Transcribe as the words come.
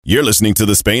You're listening to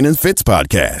the Spain and Fitz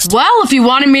podcast. Well, if you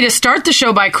wanted me to start the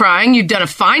show by crying, you've done a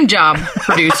fine job,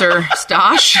 producer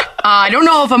Stosh. I don't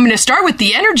know if I'm going to start with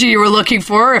the energy you were looking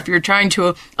for, if you're trying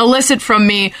to elicit from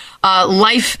me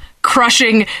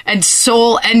life-crushing and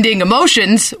soul-ending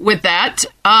emotions with that.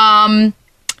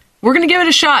 We're going to give it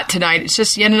a shot tonight. It's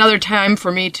just yet another time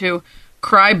for me to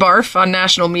cry barf on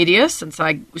national media, since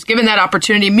I was given that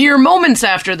opportunity mere moments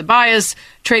after the Baez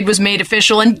trade was made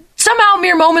official, and somehow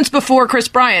mere moments before Kris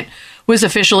Bryant was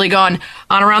officially gone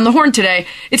on Around the Horn today.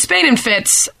 It's Spain and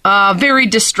Fitz, very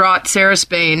distraught Sarah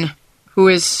Spain, who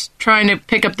is trying to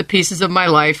pick up the pieces of my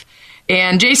life,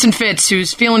 and Jason Fitz,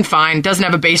 who's feeling fine, doesn't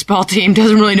have a baseball team,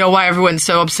 doesn't really know why everyone's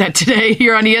so upset today.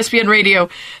 Here on ESPN Radio,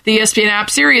 the ESPN app,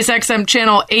 Sirius XM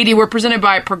Channel 80. We're presented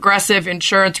by Progressive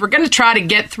Insurance. We're going to try to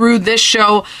get through this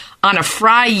show on a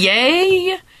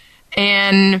Friday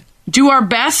and do our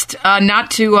best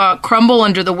not to crumble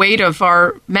under the weight of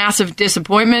our massive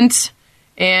disappointments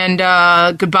and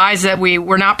goodbyes that we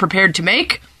were not prepared to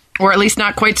make, or at least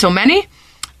not quite so many.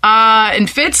 And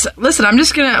Fitz, listen, I'm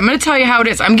gonna tell you how it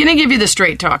is. I'm gonna give you the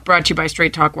straight talk, brought to you by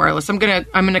Straight Talk Wireless. I'm gonna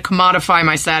commodify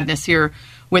my sadness here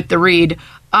with the read.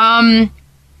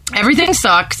 Everything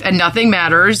sucks and nothing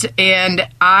matters, and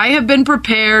I have been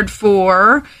prepared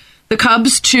for the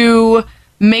Cubs to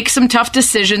make some tough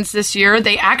decisions this year.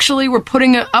 They actually were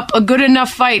putting up a good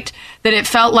enough fight that it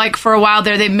felt like for a while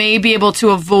there they may be able to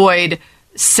avoid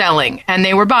selling, and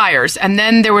they were buyers. And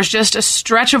then there was just a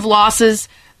stretch of losses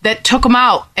that took them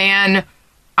out. And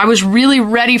I was really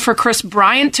ready for Kris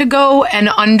Bryant to go, and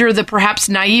under the perhaps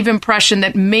naive impression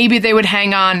that maybe they would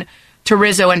hang on to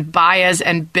Rizzo and Baez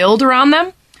and build around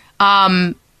them.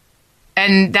 And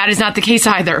that is not the case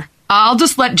either. I'll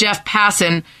just let Jeff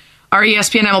Passan, our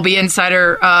ESPN MLB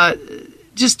insider,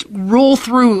 just roll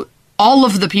through all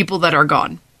of the people that are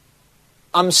gone.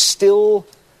 I'm still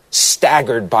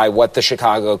staggered by what the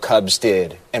Chicago Cubs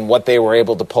did and what they were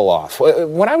able to pull off.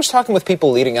 When I was talking with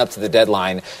people leading up to the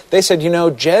deadline, they said,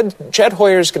 Jed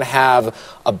Hoyer's going to have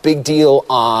a big deal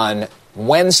on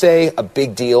Wednesday, a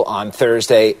big deal on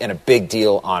Thursday, and a big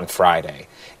deal on Friday.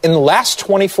 In the last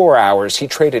 24 hours, he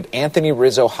traded Anthony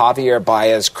Rizzo, Javier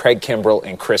Baez, Craig Kimbrell,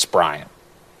 and Kris Bryant.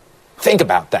 Think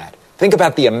about that. Think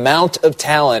about the amount of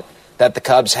talent that the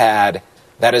Cubs had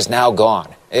that is now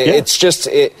gone. It's just,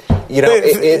 this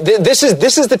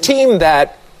is the team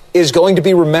that is going to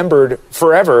be remembered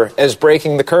forever as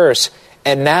breaking the curse,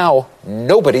 and now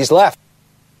nobody's left.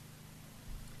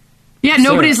 Yeah,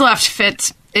 nobody's left,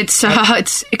 Fitz.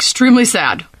 It's extremely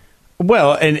sad.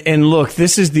 Well, and look,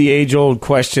 this is the age-old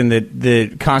question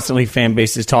that constantly fan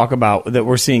bases talk about that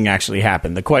we're seeing actually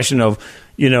happen. The question of,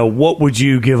 what would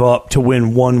you give up to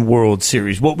win one World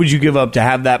Series? What would you give up to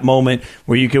have that moment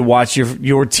where you could watch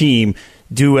your team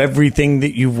do everything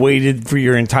that you've waited for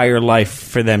your entire life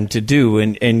for them to do,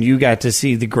 and you got to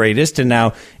see the greatest, and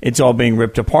now it's all being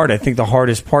ripped apart. I think the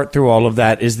hardest part through all of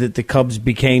that is that the Cubs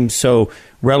became so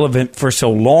relevant for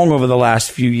so long over the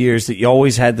last few years that you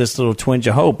always had this little twinge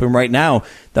of hope. And right now,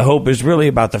 the hope is really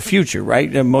about the future,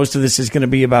 right? And most of this is going to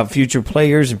be about future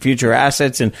players and future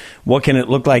assets and what can it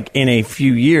look like in a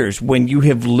few years. When you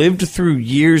have lived through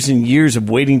years and years of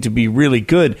waiting to be really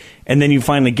good, and then you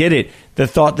finally get it, the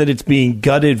thought that it's being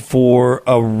gutted for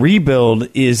a rebuild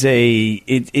is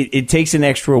it takes an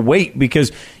extra weight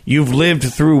because you've lived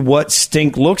through what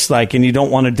stink looks like and you don't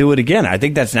want to do it again. I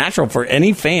think that's natural for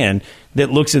any fan that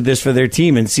looks at this for their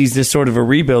team and sees this sort of a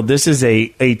rebuild. This is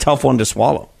a tough one to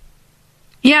swallow.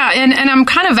 Yeah, and I'm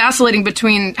kind of vacillating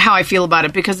between how I feel about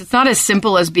it, because it's not as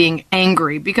simple as being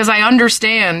angry, because I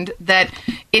understand that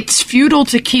it's futile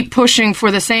to keep pushing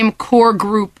for the same core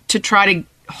group to try to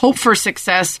hope for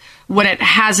success when it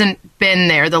hasn't been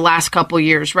there the last couple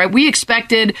years, right? We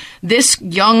expected this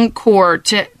young core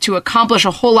to accomplish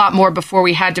a whole lot more before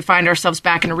we had to find ourselves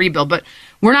back in a rebuild, but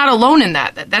we're not alone in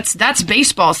that. That's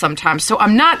baseball sometimes. So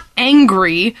I'm not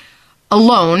angry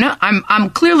alone. I'm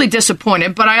clearly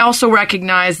disappointed, but I also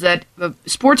recognize that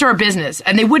sports are a business,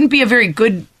 and they wouldn't be a very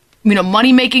good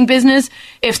money-making business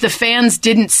if the fans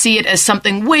didn't see it as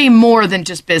something way more than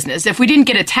just business. If we didn't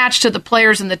get attached to the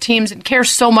players and the teams and care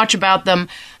so much about them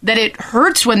that it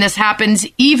hurts when this happens,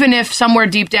 even if somewhere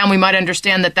deep down we might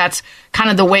understand that that's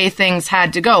kind of the way things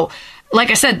had to go.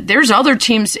 Like I said, there's other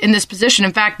teams in this position.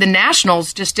 In fact, the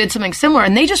Nationals just did something similar,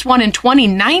 and they just won in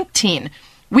 2019.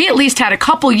 We at least had a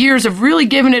couple years of really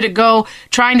giving it a go,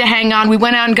 trying to hang on. We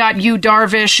went out and got Yu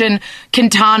Darvish and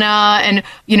Quintana and,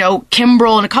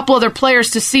 Kimbrel and a couple other players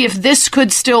to see if this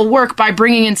could still work by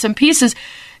bringing in some pieces.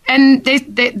 And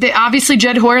they obviously,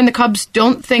 Jed Hoyer and the Cubs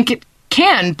don't think it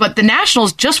can, but the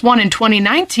Nationals just won in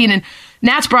 2019. And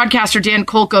Nats broadcaster Dan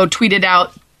Kolko tweeted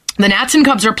out The Nats and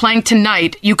Cubs are playing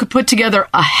tonight. You could put together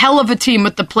a hell of a team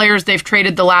with the players they've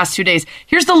traded the last 2 days.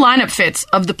 Here's the lineup fits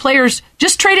of the players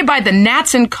just traded by the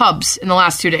Nats and Cubs in the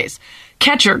last 2 days.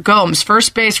 Catcher, Gomes.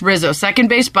 First base, Rizzo. Second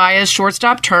base, Baez.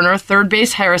 Shortstop, Turner. Third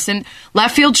base, Harrison.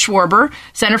 Left field, Schwarber.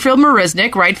 Center field,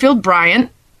 Marisnik. Right field, Bryant.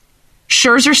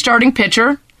 Scherzer, starting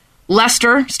pitcher.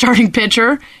 Lester, starting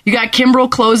pitcher. You got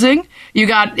Kimbrel closing. You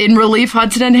got in relief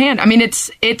Hudson and Hand. I mean,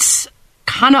 it's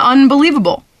kind of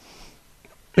unbelievable.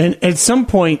 And at some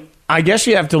point, I guess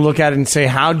you have to look at it and say,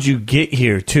 how'd you get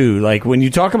here, too? Like, when you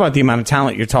talk about the amount of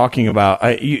talent you're talking about,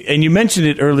 and you mentioned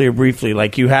it earlier briefly,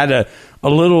 like you had a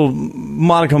little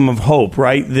modicum of hope,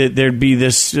 right? That there'd be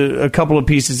this a couple of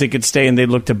pieces that could stay and they'd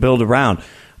look to build around.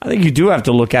 I think you do have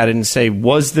to look at it and say,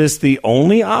 was this the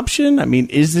only option? I mean,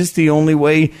 is this the only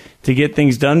way to get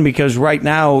things done? Because right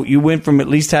now, you went from at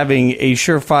least having a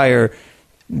surefire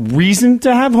reason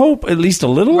to have hope, at least a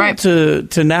little, right,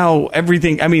 to now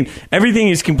everything. I mean, everything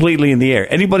is completely in the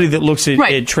air. Anybody that looks at,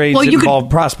 right, at trades that involve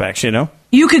prospects, you know?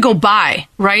 You could go buy,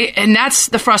 right? And that's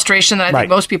the frustration that I think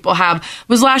most people have.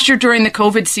 Was last year during the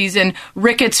COVID season,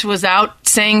 Ricketts was out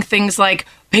saying things like,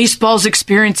 baseball's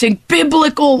experiencing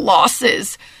biblical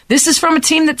losses. This is from a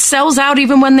team that sells out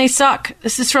even when they suck.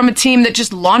 This is from a team that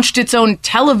just launched its own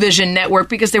television network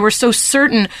because they were so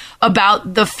certain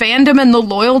about the fandom and the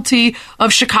loyalty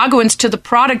of Chicagoans to the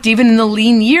product, even in the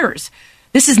lean years.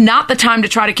 This is not the time to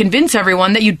try to convince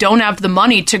everyone that you don't have the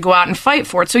money to go out and fight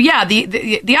for it. So yeah,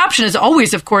 the option is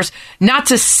always, of course, not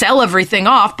to sell everything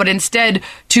off, but instead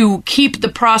to keep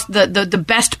the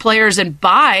best players and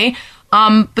buy.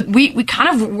 But we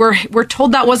kind of were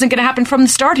told that wasn't going to happen from the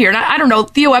start here. And I don't know,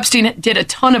 Theo Epstein did a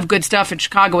ton of good stuff in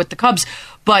Chicago with the Cubs,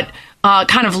 but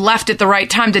kind of left at the right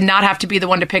time to not have to be the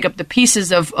one to pick up the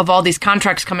pieces of all these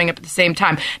contracts coming up at the same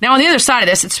time. Now, on the other side of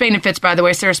this, it's Spain and Fitz, by the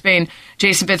way. Sarah Spain,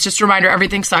 Jason Fitz. Just a reminder,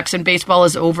 everything sucks and baseball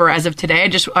is over as of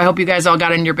today. I hope you guys all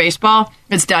got in your baseball.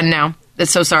 It's done now.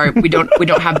 So sorry, we don't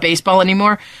have baseball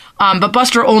anymore. But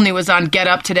Buster Olney was on Get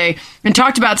Up today and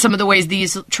talked about some of the ways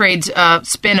these trades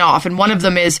spin off. And one of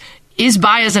them is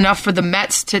Baez enough for the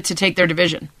Mets to take their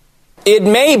division? It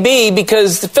may be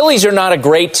because the Phillies are not a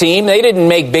great team. They didn't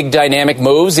make big dynamic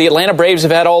moves. The Atlanta Braves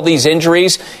have had all these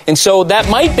injuries, and so that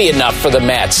might be enough for the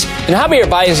Mets. And Javier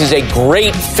Baez is a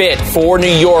great fit for New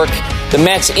York, the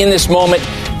Mets in this moment,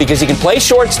 because he can play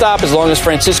shortstop as long as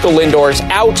Francisco Lindor is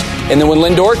out, and then when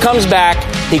Lindor comes back,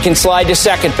 he can slide to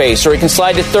second base or he can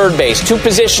slide to third base. Two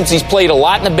positions he's played a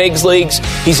lot in the big leagues.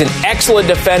 He's an excellent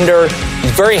defender.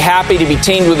 He's very happy to be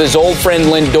teamed with his old friend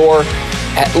Lindor.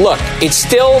 Look, it's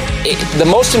still the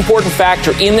most important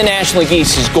factor in the National League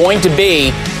East is going to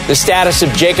be the status of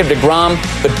Jacob deGrom,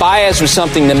 but Baez was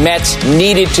something the Mets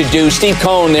needed to do. Steve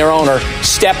Cohen, their owner,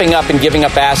 stepping up and giving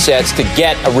up assets to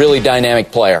get a really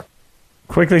dynamic player.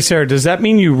 Quickly, Sarah, does that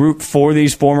mean you root for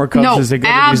these former Cubs as they go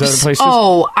to these other places?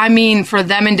 Oh, I mean, for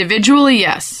them individually,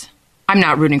 yes. I'm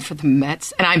not rooting for the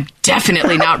Mets, and I'm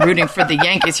definitely not rooting for the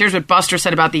Yankees. Here's what Buster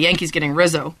said about the Yankees getting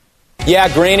Rizzo.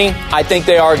 Yeah, Greeny, I think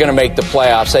they are going to make the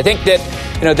playoffs. I think that,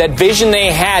 that vision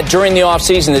they had during the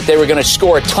offseason that they were going to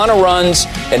score a ton of runs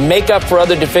and make up for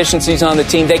other deficiencies on the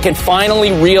team, they can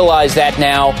finally realize that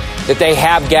now that they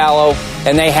have Gallo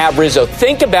and they have Rizzo.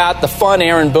 Think about the fun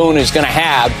Aaron Boone is going to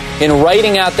have in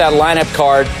writing out that lineup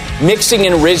card, mixing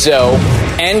in Rizzo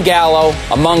and Gallo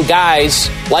among guys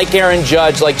like Aaron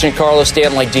Judge, like Giancarlo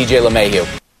Stanton, like DJ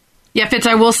LeMahieu. Yeah, Fitz,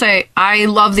 I will say, I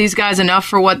love these guys enough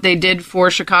for what they did for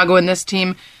Chicago in this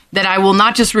team that I will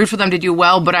not just root for them to do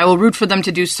well, but I will root for them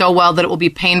to do so well that it will be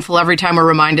painful every time we're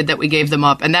reminded that we gave them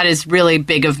up. And that is really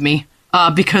big of me.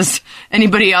 Because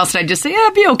anybody else, I'd just say, yeah,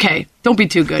 be okay. Don't be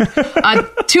too good.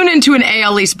 Tune into an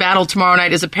AL East battle tomorrow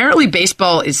night, as apparently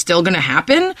baseball is still going to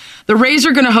happen. The Rays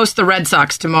are going to host the Red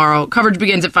Sox tomorrow. Coverage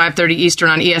begins at 5:30 Eastern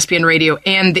on ESPN Radio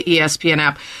and the ESPN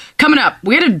app. Coming up,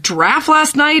 we had a draft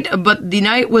last night, but the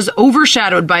night was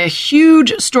overshadowed by a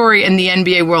huge story in the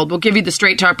NBA world. We'll give you the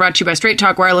Straight Talk, brought to you by Straight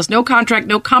Talk Wireless. No contract,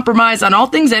 no compromise on all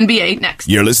things NBA. Next.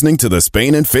 You're listening to the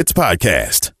Spain and Fitz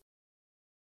podcast.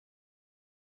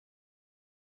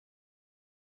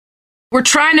 We're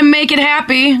trying to make it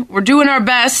happy. We're doing our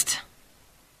best.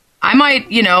 I might,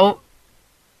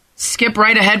 skip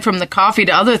right ahead from the coffee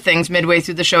to other things midway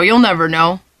through the show. You'll never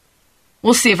know.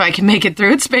 We'll see if I can make it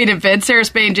through. It's Spain and Fitz. Sarah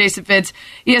Spain, Jason Fitz,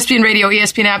 ESPN Radio,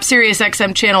 ESPN app, Sirius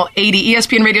XM Channel 80.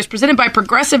 ESPN Radio is presented by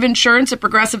Progressive Insurance. At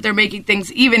Progressive, they're making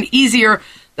things even easier.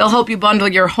 They'll help you bundle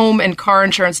your home and car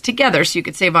insurance together so you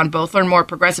could save on both. Learn more at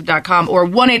Progressive.com or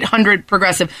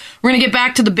 1-800-PROGRESSIVE. We're going to get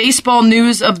back to the baseball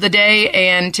news of the day,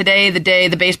 and today, the day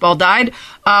the baseball died.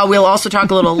 We'll also talk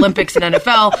a little Olympics and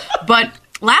NFL. But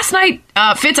last night,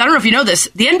 Fitz, I don't know if you know this,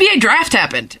 the NBA draft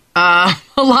happened. A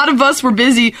lot of us were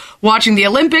busy watching the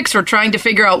Olympics or trying to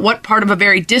figure out what part of a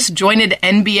very disjointed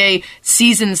NBA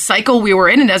season cycle we were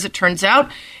in. And as it turns out,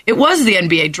 it was the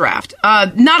NBA draft.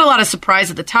 Not a lot of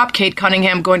surprise at the top. Cade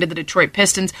Cunningham going to the Detroit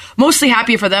Pistons. Mostly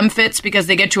happy for them, Fitz, because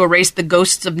they get to erase the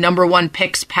ghosts of number one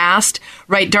picks past.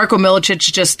 Right? Darko Milicic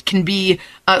just can be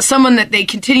someone that they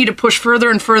continue to push further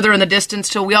and further in the distance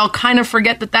till we all kind of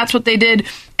forget that that's what they did.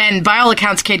 And by all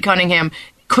accounts, Cade Cunningham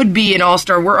could be an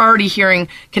all-star. We're already hearing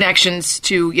connections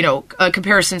to,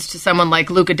 comparisons to someone like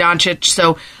Luka Doncic.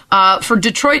 So for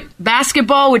Detroit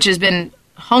basketball, which has been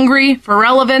hungry for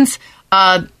relevance,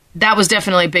 that was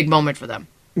definitely a big moment for them.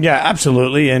 Yeah,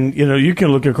 absolutely. And, you can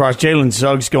look across Jalen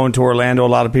Suggs going to Orlando. A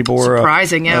lot of people were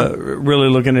surprising, really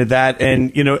looking at that.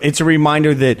 And, it's a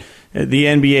reminder that the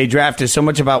NBA draft is so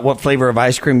much about what flavor of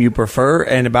ice cream you prefer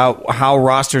and about how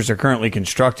rosters are currently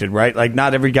constructed, right? Like,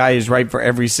 not every guy is right for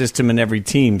every system and every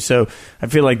team. So I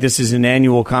feel like this is an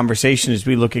annual conversation as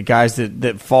we look at guys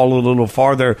that fall a little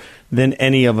farther than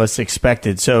any of us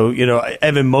expected. So,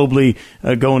 Evan Mobley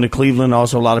going to Cleveland,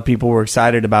 also a lot of people were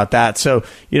excited about that. So,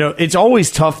 it's always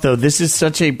tough, though. This is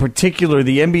such the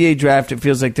NBA draft, it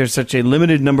feels like there's such a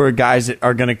limited number of guys that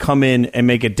are going to come in and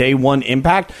make a day one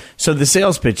impact. So the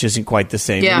sales pitch isn't quite the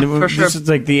same. Yeah, for sure. This is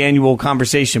like the annual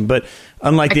conversation. But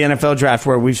unlike the NFL draft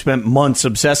where we've spent months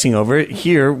obsessing over it,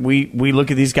 here we look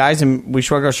at these guys and we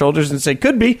shrug our shoulders and say,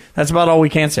 could be. That's about all we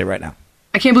can say right now.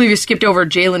 I can't believe you skipped over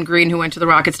Jalen Green, who went to the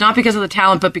Rockets, not because of the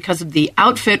talent, but because of the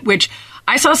outfit, which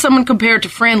I saw someone compare to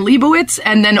Fran Lebowitz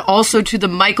and then also to the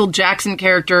Michael Jackson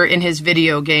character in his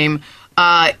video game.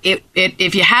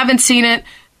 If you haven't seen it,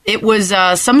 it was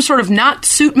some sort of not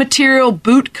suit material,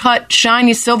 boot cut,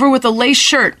 shiny silver with a lace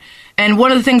shirt. And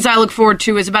one of the things I look forward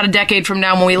to is about a decade from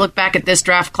now when we look back at this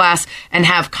draft class and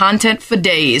have content for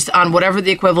days on whatever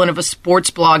the equivalent of a sports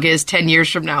blog is 10 years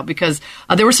from now, because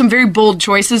there were some very bold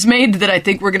choices made that I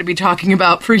think we're going to be talking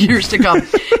about for years to come.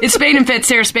 It's Spain and Fitz,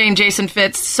 Sarah Spain, Jason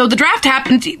Fitz. So the draft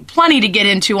happened, plenty to get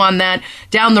into on that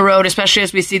down the road, especially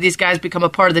as we see these guys become a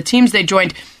part of the teams they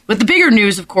joined. But the bigger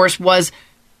news, of course, was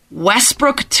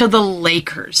Westbrook to the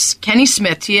Lakers. Kenny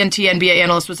Smith, TNT NBA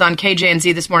analyst, was on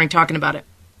KJNZ this morning talking about it.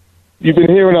 You've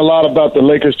been hearing a lot about the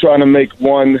Lakers trying to make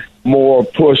one more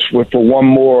push for one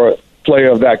more player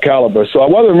of that caliber. So I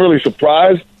wasn't really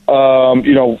surprised,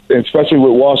 especially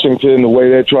with Washington, the way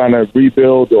they're trying to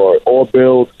rebuild or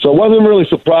build. So I wasn't really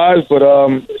surprised, but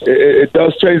it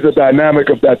does change the dynamic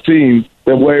of that team,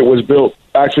 the way it was built,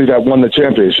 actually, that won the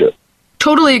championship.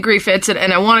 Totally agree, Fitz,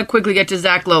 and I want to quickly get to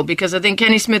Zach Lowe because I think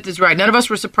Kenny Smith is right. None of us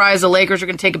were surprised the Lakers are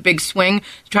going to take a big swing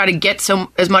to try to get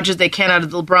as much as they can out of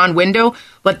the LeBron window,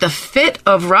 but the fit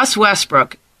of Russ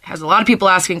Westbrook has a lot of people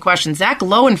asking questions. Zach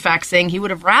Lowe, in fact, saying he would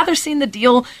have rather seen the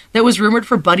deal that was rumored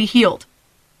for Buddy Hield.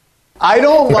 I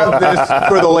don't love this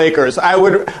for the Lakers. I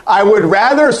would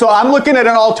rather, so I'm looking at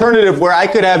an alternative where I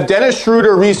could have Dennis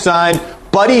Schroeder re-sign,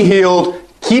 Buddy Hield,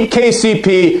 keep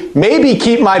KCP, maybe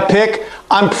keep my pick.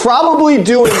 I'm probably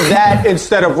doing that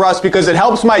instead of Russ because it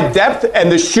helps my depth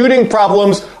and the shooting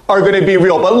problems are going to be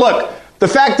real. But look, the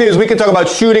fact is we can talk about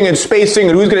shooting and spacing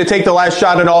and who's going to take the last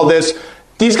shot and all this.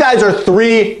 These guys are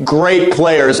three great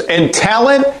players, and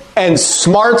talent and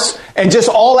smarts and just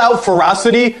all-out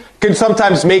ferocity can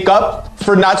sometimes make up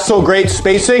for not so great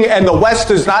spacing, and the West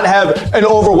does not have an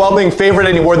overwhelming favorite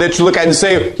anymore that you look at and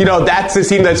say, that's the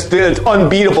team that's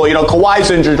unbeatable.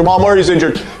 Kawhi's injured, Jamal Murray's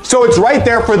injured. So it's right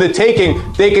there for the taking.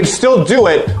 They can still do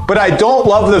it, but I don't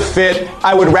love the fit.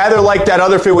 I would rather like that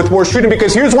other fit with more shooting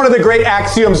because here's one of the great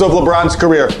axioms of LeBron's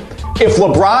career. If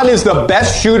LeBron is the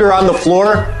best shooter on the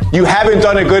floor, you haven't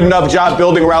done a good enough job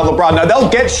building around LeBron. Now, they'll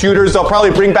get shooters. They'll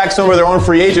probably bring back some of their own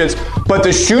free agents. But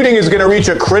the shooting is going to reach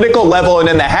a critical level. And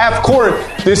in the half court,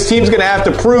 this team's going to have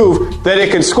to prove that it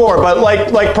can score. But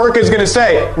like Perk is going to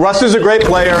say, Russ is a great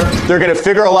player. They're going to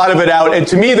figure a lot of it out. And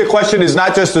to me, the question is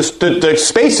not just the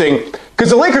spacing, because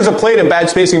the Lakers have played in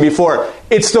bad spacing before.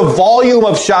 It's the volume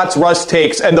of shots Russ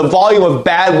takes and the volume of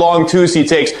bad long twos he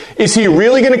takes. Is he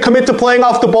really going to commit to playing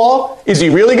off the ball? Is he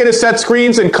really going to set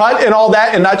screens and cut and all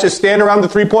that and not just stand around the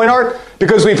three-point arc?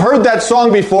 Because we've heard that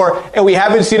song before and we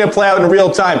haven't seen it play out in real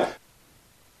time.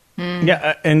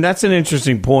 Yeah, and that's an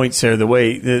interesting point, Sarah, the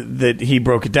way that he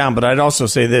broke it down. But I'd also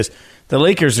say this. The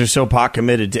Lakers are so pot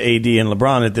committed to AD and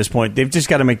LeBron at this point. They've just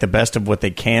got to make the best of what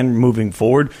they can moving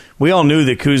forward. We all knew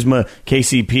that Kuzma,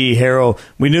 KCP, Harrell,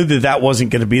 we knew that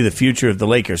wasn't going to be the future of the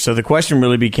Lakers. So the question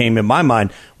really became, in my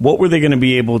mind, what were they going to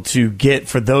be able to get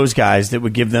for those guys that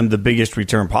would give them the biggest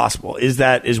return possible?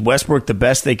 Is Westbrook the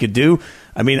best they could do?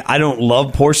 I mean, I don't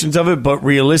love portions of it, but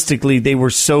realistically, they were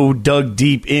so dug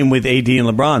deep in with AD and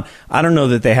LeBron. I don't know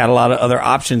that they had a lot of other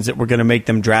options that were going to make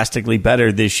them drastically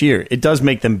better this year. It does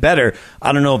make them better.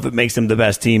 I don't know if it makes them the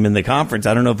best team in the conference.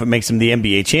 I don't know if it makes them the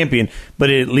NBA champion, but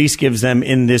it at least gives them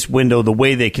in this window, the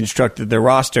way they constructed their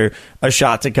roster, a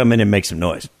shot to come in and make some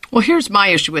noise. Well, here's my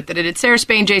issue with it. It's Sarah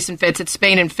Spain, Jason Fitz. It's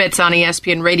Spain and Fitz on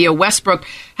ESPN Radio. Westbrook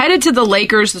headed to the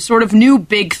Lakers, the sort of new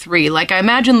big three. Like, I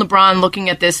imagine LeBron looking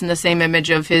at this in the same image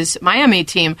of his Miami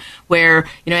team, where,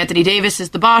 Anthony Davis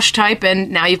is the Bosh type,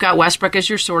 and now you've got Westbrook as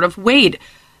your sort of Wade.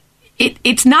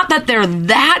 It's not that they're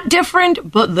that different,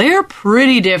 but they're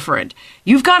pretty different.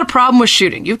 You've got a problem with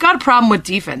shooting. You've got a problem with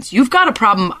defense. You've got a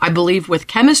problem, I believe, with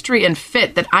chemistry and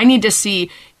fit that I need to see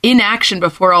in action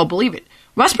before I'll believe it.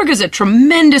 Westbrook is a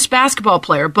tremendous basketball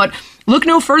player, but look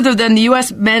no further than the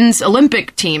U.S. men's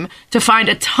Olympic team to find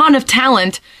a ton of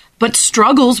talent, but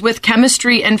struggles with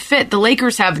chemistry and fit. The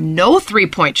Lakers have no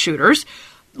three-point shooters.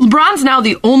 LeBron's now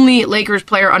the only Lakers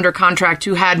player under contract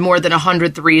who had more than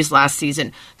 100 threes last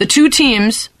season. The two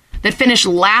teams that finished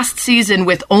last season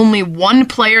with only one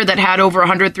player that had over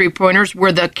 100 three-pointers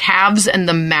were the Cavs and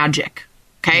the Magic.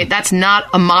 Okay, that's not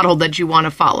a model that you want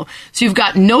to follow. So you've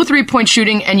got no three-point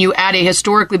shooting, and you add a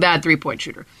historically bad three-point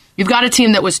shooter. You've got a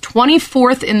team that was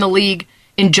 24th in the league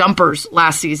in jumpers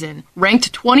last season,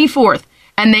 ranked 24th,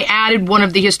 and they added one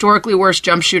of the historically worst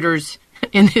jump shooters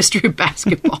in the history of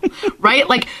basketball, right?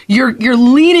 Like, you're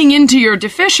leaning into your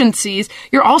deficiencies.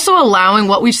 You're also allowing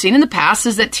what we've seen in the past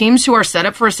is that teams who are set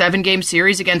up for a 7-game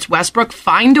series against Westbrook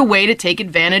find a way to take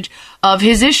advantage of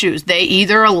his issues. They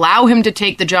either allow him to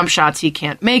take the jump shots he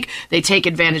can't make, they take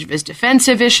advantage of his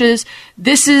defensive issues.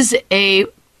 This is a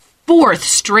 4th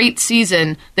straight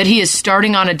season that he is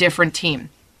starting on a different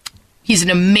team. He's an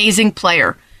amazing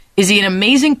player. Is he an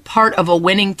amazing part of a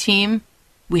winning team?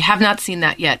 We have not seen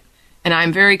that yet. And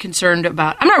I'm very concerned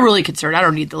about, I'm not really concerned. I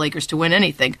don't need the Lakers to win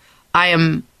anything. I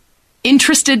am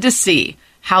interested to see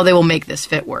how they will make this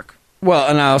fit work. Well,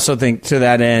 and I also think to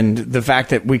that end, the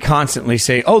fact that we constantly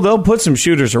say, oh, they'll put some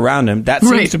shooters around him. That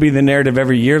seems to be the narrative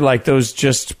every year. Like, those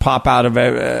just pop out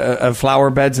of flower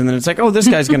beds, and then it's like, oh, this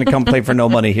guy's going to come play for no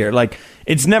money here. Like,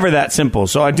 it's never that simple.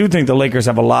 So I do think the Lakers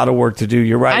have a lot of work to do.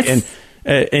 You're right.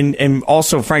 And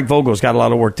also Frank Vogel's got a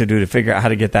lot of work to do to figure out how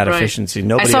to get that efficiency.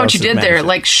 Nobody I saw what else you did there,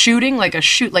 like shooting, like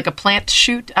a plant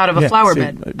shoot out of a flower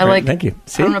bed. I like. Thank you.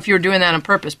 I don't know if you were doing that on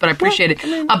purpose, but I appreciate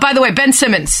it. By the way, Ben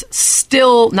Simmons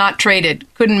still not traded.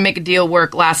 Couldn't make a deal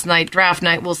work last night. Draft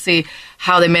night. We'll see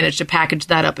how they manage to package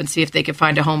that up and see if they can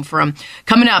find a home for him.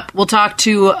 Coming up, we'll talk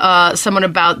to someone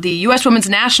about the U.S. women's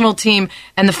national team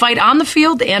and the fight on the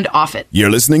field and off it.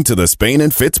 You're listening to the Spain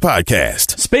and Fitz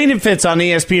podcast. Spain and Fitz on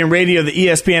ESPN Radio, the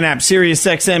ESPN app, Sirius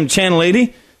XM Channel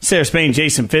 80. Sarah Spain,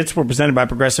 Jason Fitz. We're presented by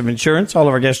Progressive Insurance. All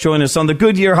of our guests join us on the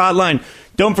Goodyear Hotline.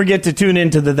 Don't forget to tune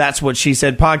into the That's What She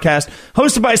Said podcast,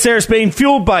 hosted by Sarah Spain,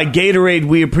 fueled by Gatorade.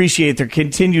 We appreciate their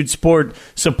continued support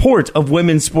of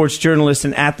women's sports journalists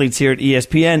and athletes here at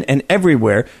ESPN and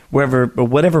everywhere,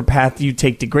 whatever path you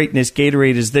take to greatness.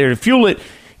 Gatorade is there to fuel it.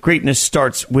 Greatness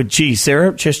starts with G.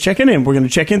 Sarah, just checking in. We're going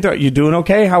to check in. You doing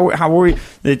okay? How are we?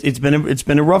 It's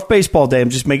been a rough baseball day.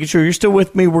 I'm just making sure you're still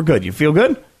with me. We're good. You feel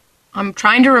good? I'm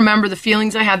trying to remember the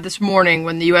feelings I had this morning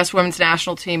when the U.S. women's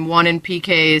national team won in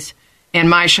PKs and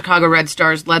my Chicago Red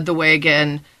Stars led the way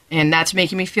again, and that's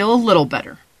making me feel a little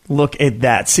better. Look at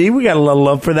that. See, we got a little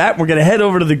love for that. We're going to head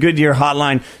over to the Goodyear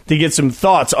Hotline to get some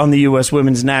thoughts on the U.S.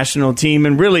 women's national team.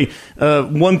 And really,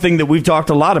 one thing that we've talked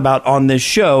a lot about on this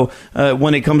show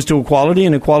when it comes to equality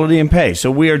and equality in pay.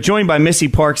 So we are joined by Missy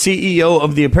Park, CEO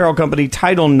of the apparel company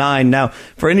Title IX. Now,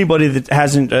 for anybody that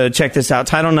hasn't checked this out,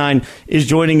 Title IX is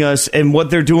joining us, and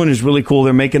what they're doing is really cool.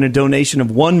 They're making a donation of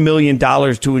 $1 million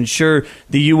to ensure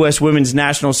the U.S. women's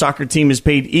national soccer team is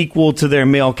paid equal to their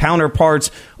male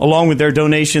counterparts. Along with their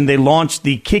donation, they launched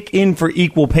the Kick In for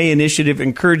Equal Pay initiative,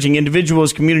 encouraging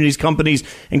individuals, communities, companies,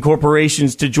 and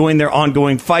corporations to join their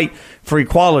ongoing fight for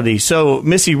equality. So,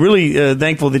 Missy, really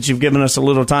thankful that you've given us a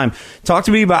little time. Talk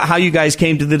to me about how you guys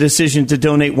came to the decision to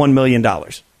donate $1 million.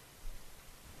 Well,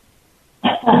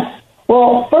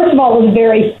 first of all, it was a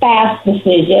very fast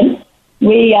decision.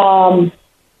 I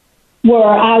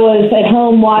was at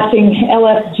home watching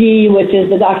LFG, which is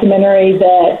the documentary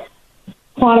that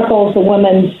chronicles the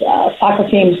women's soccer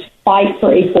team's fight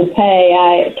for equal pay.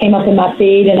 I came up in my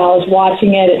feed and I was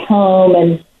watching it at home,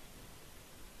 and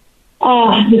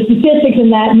the statistics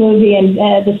in that movie and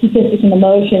the statistics and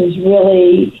emotions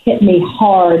really hit me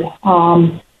hard.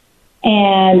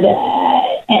 And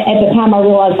at the time I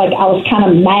realized, like, I was kind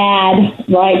of mad,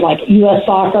 right? Like, U.S.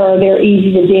 soccer, they're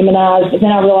easy to demonize. But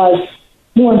then I realized,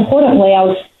 more importantly, I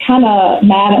was kind of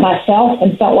mad at myself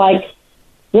and felt like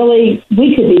really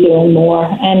we could be doing more.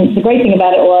 And the great thing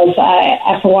about it was,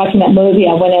 after watching that movie,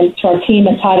 I went into our team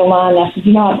at Title IX and I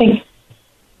said, I think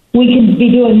we can be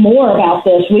doing more about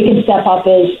this. We can step up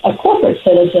as a corporate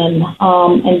citizen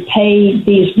and pay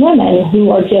these women who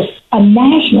are just a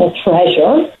national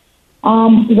treasure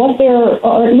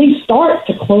or at least start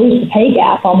to close the pay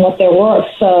gap on what they're worth.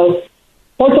 So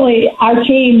fortunately, our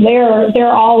team,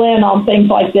 they're all in on things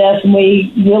like this, and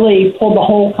we really pulled the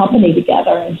whole company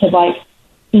together and said,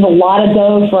 there's a lot of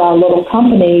dough for our little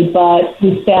company, but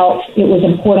we felt it was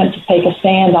important to take a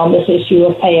stand on this issue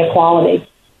of pay equality.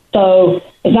 So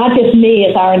it's not just me,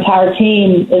 it's our entire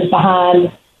team is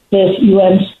behind this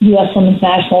U.S. Women's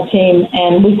National Team,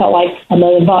 and we felt like $1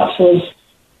 million was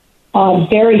a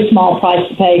very small price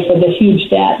to pay for the huge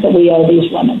debt that we owe these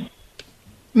women.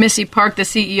 Missy Park, the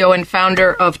CEO and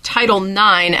founder of Title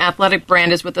IX athletic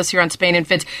brand, is with us here on Spain and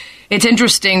Fitz. It's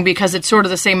interesting because it's sort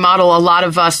of the same model a lot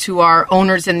of us who are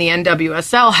owners in the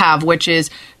NWSL have, which is,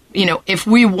 if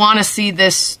we want to see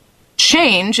this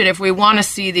change and if we want to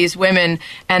see these women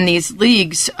and these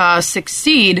leagues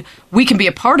succeed, we can be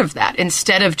a part of that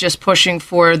instead of just pushing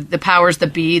for the powers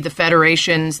that be, the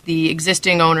federations, the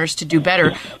existing owners to do better,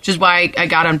 which is why I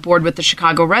got on board with the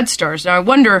Chicago Red Stars. Now, I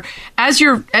wonder, as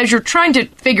you're trying to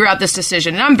figure out this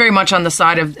decision, and I'm very much on the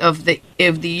side of the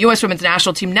U.S. Women's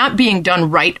National Team not being done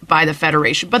right by the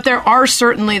federation, but there are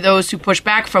certainly those who push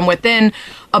back from within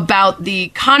about the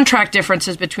contract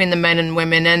differences between the men and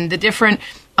women and the different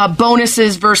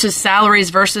bonuses versus salaries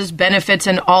versus benefits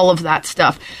and all of that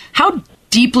stuff. How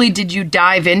deeply did you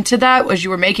dive into that as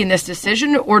you were making this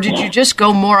decision, or did you just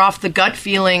go more off the gut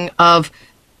feeling of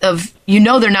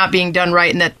they're not being done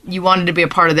right and that you wanted to be a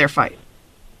part of their fight?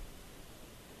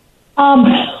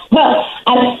 Well,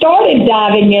 I started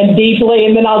diving in deeply,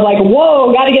 and then I was like,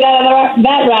 whoa, got to get out of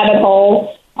that rabbit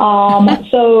hole.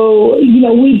 So,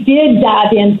 we did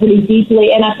dive in pretty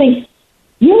deeply, and I think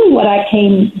really what I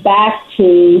came back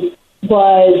to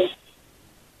was,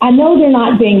 I know they're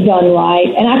not being done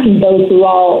right, and I can go through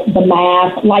all the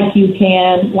math like you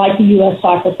can, like the U.S.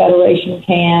 Soccer Federation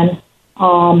can.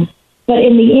 But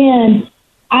in the end,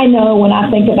 I know when I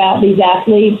think about these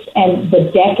athletes and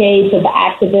the decades of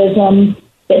activism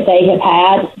that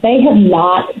they have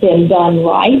not been done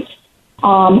right.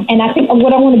 And I think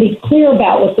what I want to be clear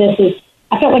about with this is,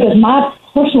 I felt like it was my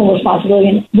personal responsibility,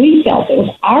 and we felt it was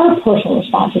our personal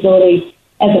responsibility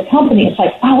as a company. It's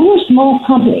like, wow, we're a small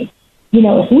company.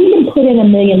 If we can put in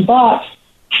 $1 million, I'd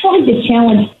like to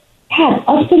challenge,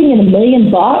 us putting in $1 million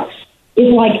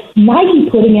is like Nike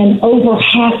putting in over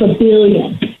 $500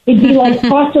 million. It'd be like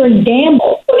Procter &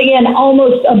 Gamble putting in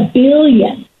almost $1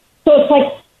 billion. So it's like,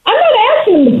 I'm not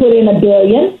asking them to put in $1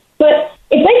 billion, but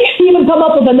if they can even come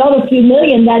up with another few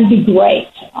million, that'd be great.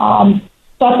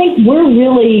 So I think we're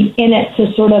really in it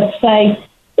to sort of say,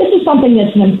 this is something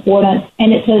that's important,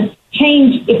 and it's a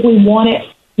change. If we want it,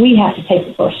 we have to take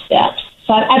the first steps.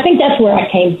 So I think that's where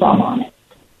I came from on it.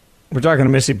 We're talking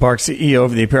to Missy Park, CEO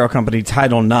of the apparel company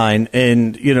Title IX.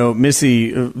 And,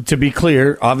 Missy, to be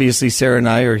clear, obviously Sarah and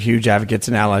I are huge advocates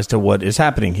and allies to what is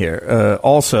happening here.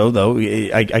 Also, though,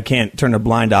 I can't turn a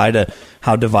blind eye to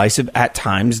how divisive at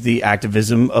times the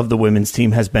activism of the women's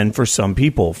team has been for some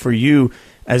people. For you,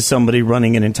 as somebody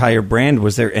running an entire brand,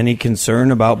 was there any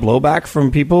concern about blowback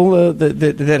from people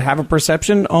that have a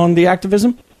perception on the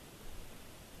activism?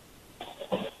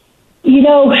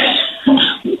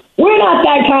 We're not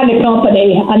that kind of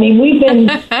company. I mean, we've been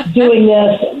doing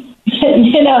this,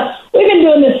 we've been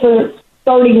doing this for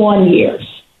 31 years.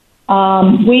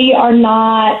 We are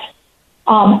not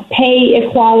pay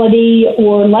equality,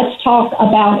 or let's talk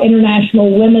about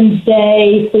International Women's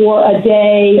Day for a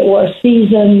day or a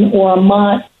season or a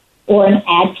month or an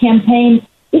ad campaign.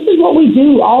 This is what we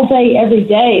do all day, every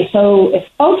day. So if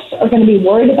folks are going to be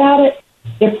worried about it,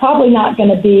 they're probably not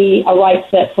going to be a right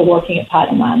fit for working at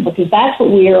Title IX, because that's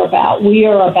what we are about. We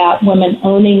are about women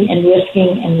owning and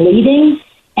risking and leading.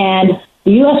 And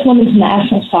the U.S. Women's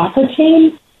National Soccer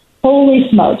Team, holy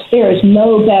smokes, there is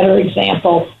no better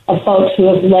example of folks who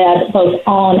have led both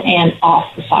on and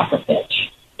off the soccer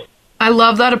pitch. I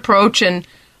love that approach, and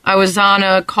I was on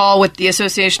a call with the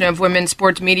Association of Women's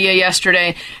Sports Media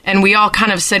yesterday, and we all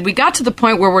kind of said we got to the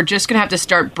point where we're just going to have to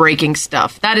start breaking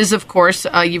stuff. That is, of course,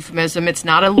 a euphemism. It's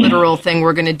not a literal thing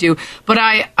we're going to do. But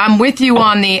I'm with you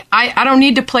on I don't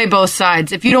need to play both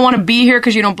sides. If you don't want to be here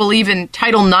because you don't believe in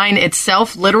Title IX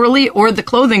itself, literally, or the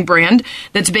clothing brand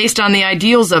that's based on the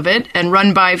ideals of it and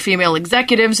run by female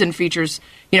executives and features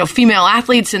female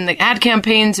athletes in the ad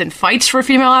campaigns and fights for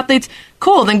female athletes,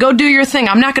 cool, then go do your thing.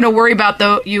 I'm not going to worry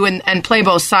about you and play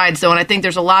both sides, though. And I think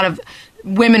there's a lot of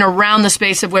women around the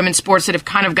space of women's sports that have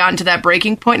kind of gotten to that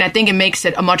breaking point. And I think it makes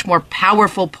it a much more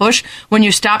powerful push when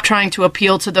you stop trying to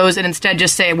appeal to those and instead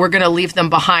just say, we're going to leave them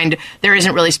behind. There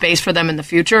isn't really space for them in the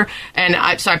future.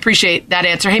 And so I appreciate that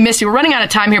answer. Hey, Missy, we're running out of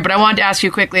time here, but I wanted to ask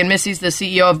you quickly, and Missy's the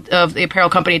CEO of the apparel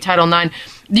company Title IX.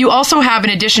 You also have, in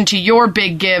addition to your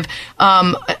big give,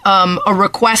 a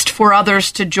request for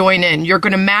others to join in. You're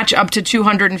going to match up to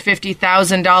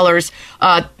 $250,000,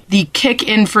 the Kick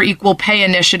In for Equal Pay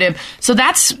initiative. So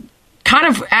that's kind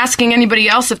of asking anybody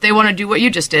else if they want to do what you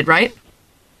just did, right?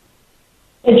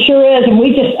 It sure is, and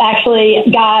we just actually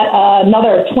got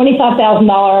another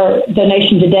 $25,000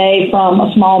 donation today from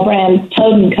a small brand,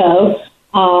 Toad & Co.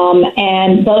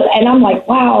 And I'm like,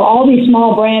 wow, all these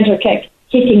small brands are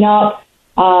kicking up.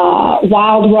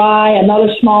 Wild Rye,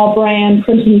 another small brand,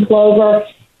 Crimson Clover.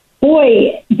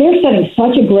 Boy, they're setting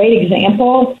such a great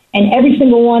example, and every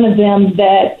single one of them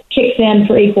that kicks in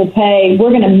for equal pay, we're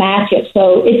going to match it.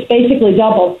 So it's basically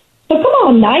double. So come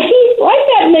on, Nike, write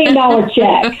that $1 million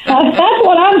check. That's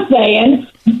what I'm saying.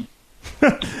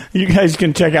 You guys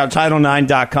can check out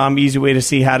Title9.com. Easy way to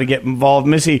see how to get involved.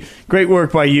 Missy, great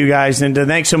work by you guys, and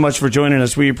thanks so much for joining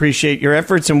us. We appreciate your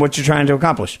efforts and what you're trying to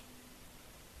accomplish.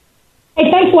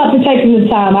 Hey, thanks a lot for taking the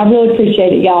time. I really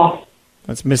appreciate it, y'all.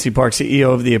 That's Missy Park,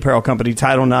 CEO of the apparel company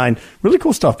Title IX. Really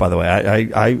cool stuff, by the way.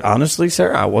 I honestly,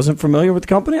 Sarah, I wasn't familiar with the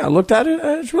company. I looked at it.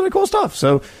 It's really cool stuff.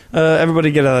 So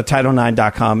everybody get out of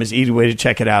Title9.com. Is an easy way to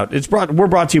check it out. We're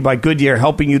brought to you by Goodyear,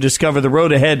 helping you discover the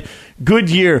road ahead.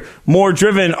 Goodyear, more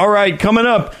driven. All right, coming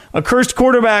up, a cursed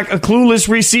quarterback, a clueless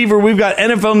receiver. We've got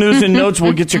NFL news and notes.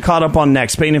 We'll get you caught up on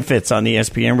next. Spain and Fitz on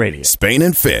ESPN Radio. Spain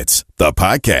and Fitz, the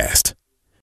podcast.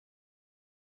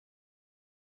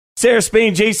 Sarah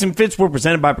Spain, Jason Fitz, we're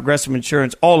presented by Progressive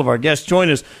Insurance. All of our guests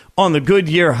join us on the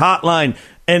Goodyear hotline.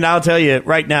 And I'll tell you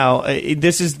right now,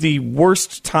 this is the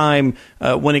worst time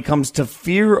when it comes to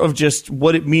fear of just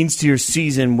what it means to your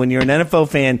season when you're an NFL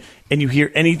fan and you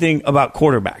hear anything about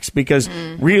quarterbacks, because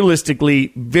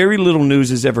realistically, very little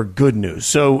news is ever good news.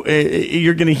 So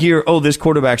you're going to hear, oh, this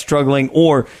quarterback's struggling,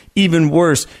 or even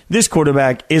worse, this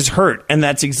quarterback is hurt. And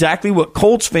that's exactly what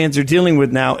Colts fans are dealing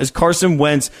with now, as Carson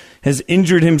Wentz has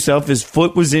injured himself. His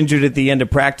foot was injured at the end of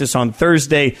practice on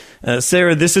Thursday.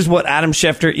 Sarah, this is what Adam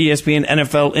Schefter, ESPN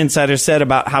NFL insider, said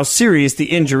about how serious the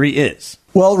injury is.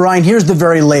 Well, Ryan, here's the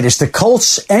very latest. The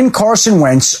Colts and Carson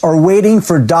Wentz are waiting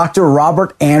for Dr.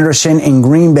 Robert Anderson in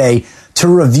Green Bay to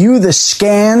review the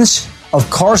scans of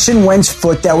Carson Wentz's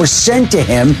foot that was sent to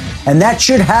him, and that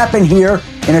should happen here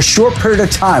in a short period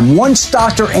of time. Once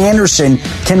Dr. Anderson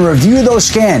can review those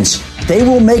scans, they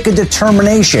will make a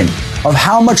determination of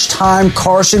how much time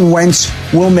Carson Wentz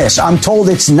will miss. I'm told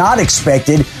it's not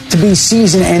expected to be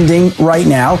season-ending right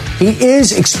now. He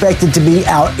is expected to be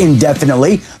out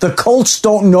indefinitely. The Colts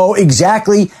don't know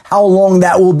exactly how long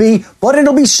that will be, but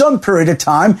it'll be some period of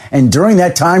time. And during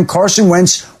that time, Carson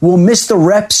Wentz will miss the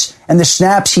reps and the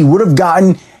snaps he would have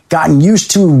gotten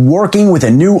used to working with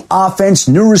a new offense,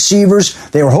 new receivers.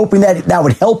 They were hoping that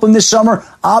would help him this summer.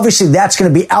 Obviously, that's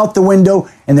going to be out the window,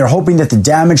 and they're hoping that the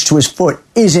damage to his foot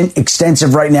isn't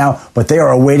extensive right now, but they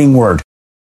are awaiting word.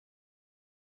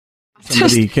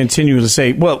 Somebody continue to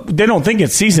say, well, they don't think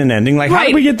it's season ending. Like, how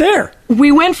did we get there?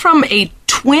 We went from a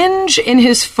twinge in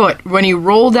his foot when he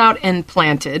rolled out and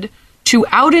planted to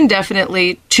out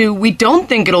indefinitely to we don't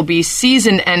think it'll be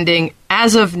season ending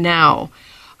as of now.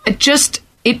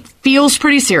 It feels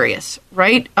pretty serious,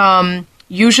 right?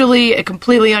 Usually a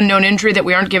completely unknown injury that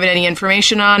we aren't given any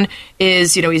information on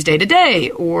is, he's day to day,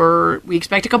 or we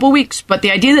expect a couple weeks. But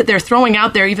the idea that they're throwing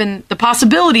out there even the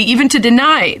possibility, even to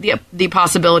deny the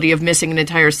possibility of missing an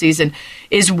entire season,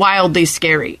 is wildly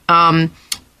scary.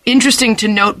 Interesting to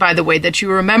note, by the way, that you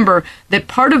remember that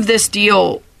part of this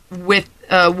deal with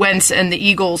Wentz and the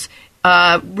Eagles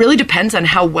really depends on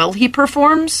how well he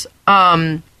performs.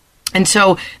 And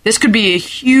so this could be a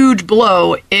huge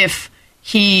blow if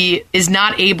he is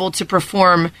not able to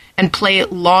perform and play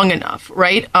long enough,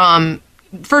 right?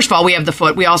 First of all, we have the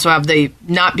foot. We also have the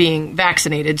not being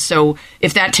vaccinated. So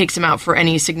if that takes him out for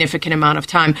any significant amount of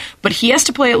time, but he has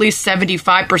to play at least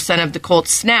 75% of the Colts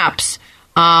snaps,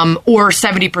 or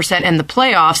 70% in the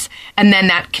playoffs. And then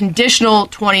that conditional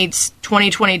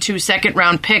 2022 second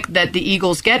round pick that the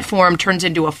Eagles get for him turns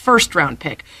into a first round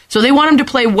pick. So they want him to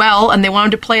play well, and they want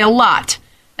him to play a lot.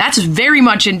 That's very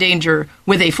much in danger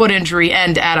with a foot injury,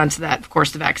 and add on to that, of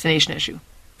course, the vaccination issue.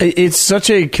 It's such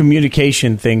a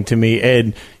communication thing to me,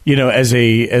 and as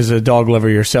a dog lover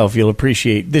yourself, you'll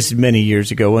appreciate this. Many years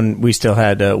ago, when we still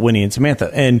had Winnie and Samantha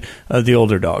and the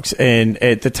older dogs, and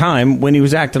at the time when he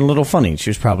was acting a little funny, she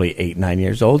was probably 8-9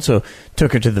 years old, so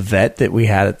took her to the vet that we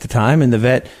had at the time, and the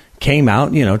vet came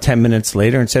out, 10 minutes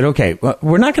later and said, okay, well,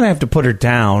 we're not going to have to put her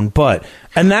down,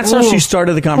 and that's how she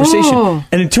started the conversation.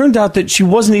 And it turned out that she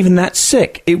wasn't even that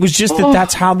sick. It was just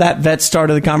that's how that vet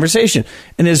started the conversation.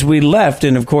 And as we left,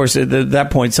 and of course, at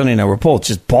that point, Sonny and I were both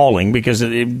just bawling because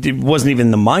it wasn't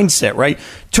even the mindset, right?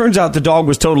 Turns out the dog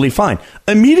was totally fine.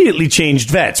 Immediately changed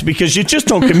vets because you just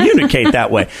don't communicate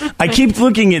that way. I keep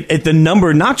looking at the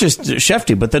number, not just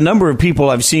Shefty, but the number of people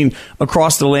I've seen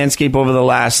across the landscape over the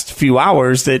last few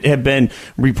hours that have been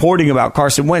reporting about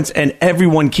Carson Wentz, and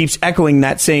everyone keeps echoing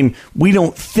that same, we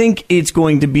don't think it's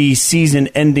going to be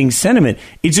season-ending sentiment.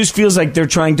 It just feels like they're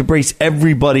trying to brace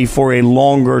everybody for a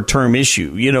longer-term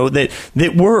issue,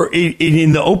 that we're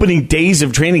in the opening days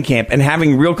of training camp and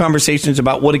having real conversations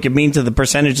about what it could mean to the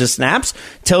percentage of snaps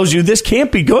tells you this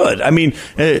can't be good. I mean,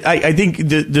 I think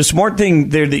the smart thing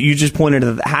there that you just pointed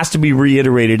out that has to be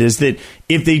reiterated is that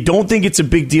if they don't think it's a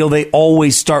big deal, they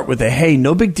always start with hey,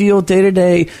 no big deal,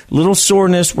 day-to-day, little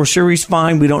soreness, we're sure he's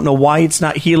fine, we don't know why it's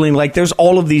not healing. Like, there's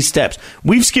all of these steps.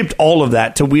 We've skipped all of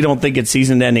that till we don't think it's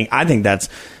season-ending. I think that's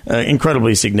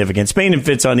incredibly significant. Spain and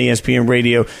Fitz on ESPN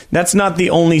Radio. That's not the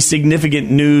only significant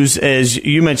news, as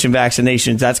you mentioned,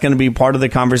 vaccinations. That's going to be part of the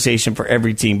conversation for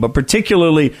every team, but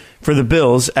particularly for the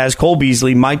Bills, as Cole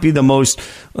Beasley might be the most,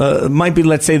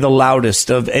 let's say, the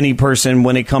loudest of any person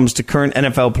when it comes to current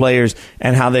NFL players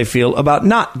and how they feel about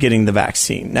not getting the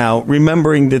vaccine. Now,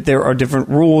 remembering that there are different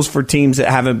rules for teams that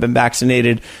haven't been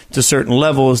vaccinated to certain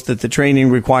levels, that the training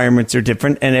requirements are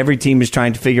different, and every team is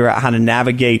trying to figure out how to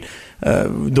navigate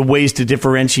the ways to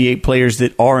differentiate players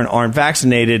that are and aren't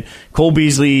vaccinated. Cole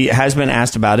Beasley has been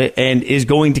asked about it and is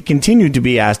going to continue to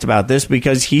be asked about this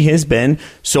because he has been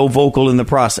so vocal in the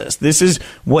process. This is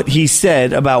what he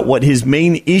said about what his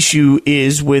main issue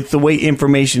is with the way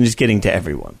information is getting to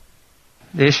everyone.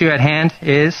 The issue at hand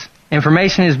is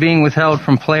information is being withheld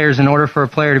from players in order for a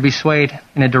player to be swayed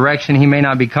in a direction he may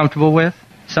not be comfortable with.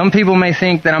 Some people may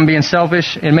think that I'm being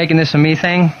selfish and making this a me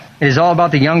thing. It is all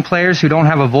about the young players who don't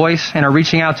have a voice and are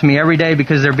reaching out to me every day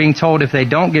because they're being told if they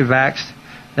don't get vaxxed,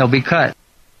 they'll be cut.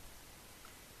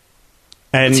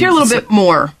 And let's hear a little bit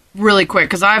more really quick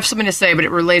because I have something to say, but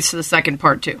it relates to the second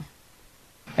part too.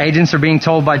 Agents are being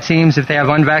told by teams if they have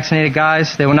unvaccinated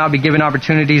guys, they will not be given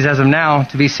opportunities as of now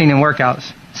to be seen in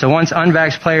workouts. So once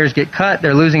unvaxxed players get cut,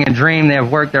 they're losing a dream they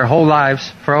have worked their whole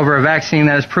lives for over a vaccine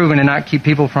that is proven to not keep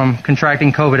people from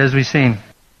contracting COVID as we've seen.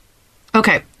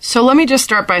 Okay, so let me just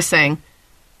start by saying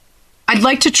I'd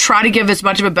like to try to give as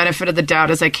much of a benefit of the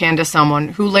doubt as I can to someone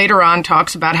who later on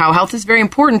talks about how health is very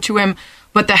important to him,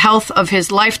 but the health of his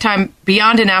lifetime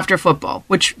beyond and after football,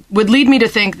 which would lead me to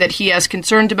think that he is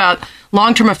concerned about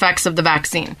long-term effects of the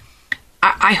vaccine.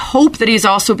 I hope that he's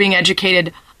also being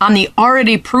educated on the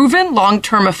already proven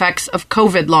long-term effects of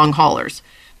COVID long haulers,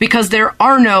 because there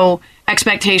are no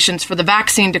expectations for the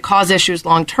vaccine to cause issues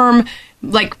long-term,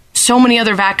 like so many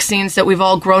other vaccines that we've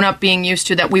all grown up being used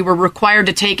to, that we were required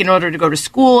to take in order to go to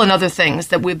school, and other things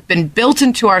that we've been built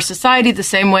into our society the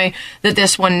same way that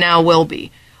this one now will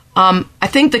be. I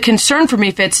think the concern for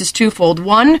me, Fitz, is twofold.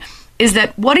 One is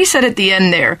that what he said at the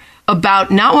end there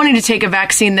about not wanting to take a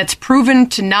vaccine that's proven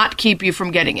to not keep you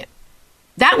from getting it.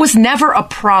 That was never a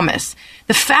promise.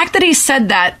 The fact that he said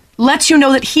that lets you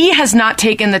know that he has not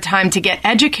taken the time to get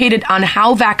educated on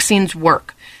how vaccines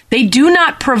work. They do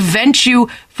not prevent you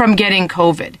from getting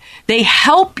COVID. They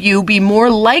help you be more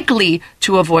likely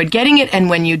to avoid getting it. And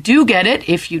when you do get it,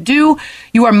 if you do,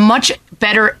 you are much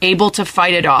better able to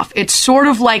fight it off. It's sort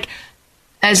of like,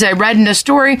 as I read in a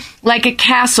story, like a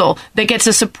castle that gets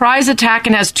a surprise attack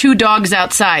and has 2 dogs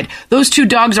outside. Those 2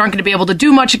 dogs aren't going to be able to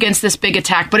do much against this big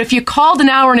attack. But if you called an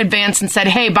hour in advance and said,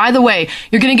 hey, by the way,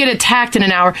 you're going to get attacked in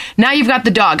an hour, now you've got the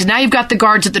dogs, now you've got the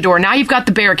guards at the door, now you've got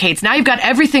the barricades, now you've got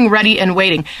everything ready and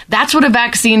waiting. That's what a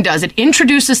vaccine does. It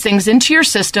introduces things into your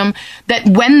system that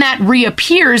when that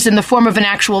reappears in the form of an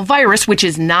actual virus, which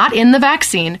is not in the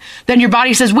vaccine, then your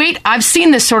body says, wait, I've seen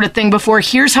this sort of thing before.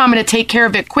 Here's how I'm going to take care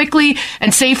of it quickly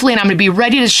and safely, and I'm going to be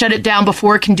ready to shut it down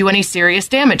before it can do any serious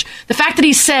damage. The fact that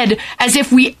he said, as if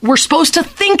we were supposed to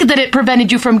think that it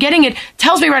prevented you from getting it,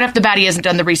 tells me right off the bat he hasn't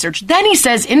done the research. Then he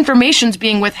says information's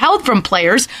being withheld from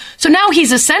players. So now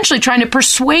he's essentially trying to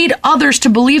persuade others to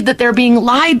believe that they're being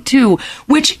lied to,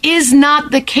 which is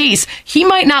not the case. He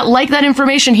might not like that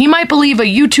information. He might believe a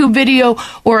YouTube video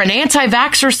or an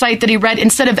anti-vaxxer site that he read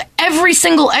instead of every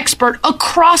single expert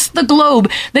across the globe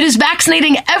that is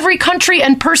vaccinating every country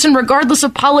and person regardless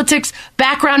of politics,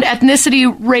 background,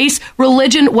 ethnicity, race,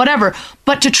 religion, whatever.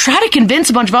 But to try to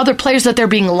convince a bunch of other players that they're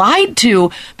being lied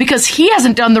to because he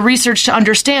hasn't done the research to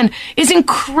understand is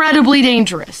incredibly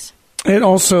dangerous. It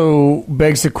also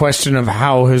begs the question of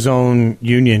how his own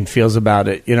union feels about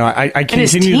it. You know, I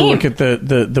continue to look at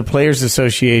the Players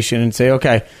Association and say,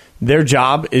 okay, their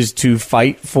job is to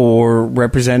fight for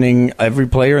representing every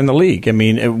player in the league. I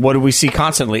mean, what do we see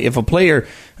constantly? If a player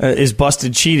is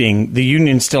busted cheating, the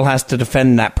union still has to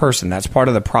defend that person. That's part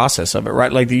of the process of it,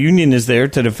 right? Like the union is there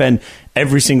to defend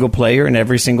every single player in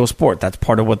every single sport. That's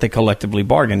part of what they collectively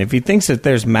bargain. If he thinks that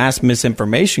there's mass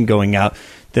misinformation going out,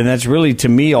 then that's really, to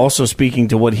me, also speaking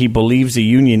to what he believes the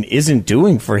union isn't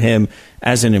doing for him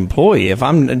as an employee. If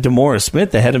I'm DeMaurice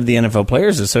Smith, the head of the NFL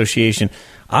Players Association,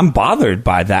 I'm bothered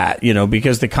by that, you know,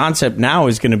 because the concept now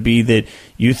is going to be that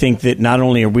you think that not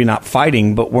only are we not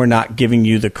fighting, but we're not giving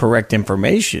you the correct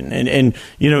information. And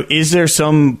you know, is there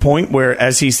some point where,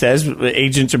 as he says,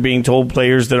 agents are being told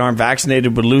players that aren't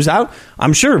vaccinated would lose out?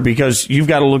 I'm sure, because you've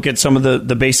got to look at some of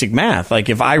the basic math. Like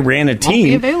if I ran a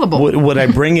team, would I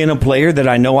bring in a player that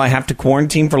I know I have to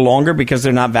quarantine for longer because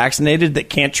they're not vaccinated, that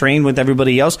can't train with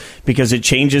everybody else because it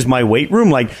changes my weight room?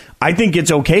 Like, I think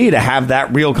it's okay to have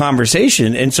that real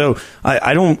conversation. And so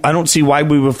I don't see why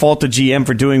we would fault the GM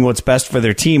for doing what's best for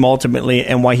their team ultimately,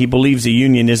 and why he believes the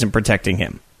union isn't protecting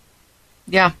him.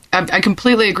 Yeah, I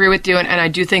completely agree with you, and I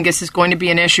do think this is going to be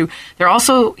an issue.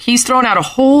 He's thrown out a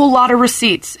whole lot of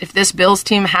receipts if this Bills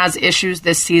team has issues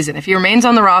this season. If he remains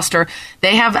on the roster,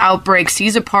 they have outbreaks,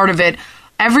 he's a part of it.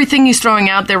 Everything he's throwing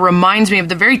out there reminds me of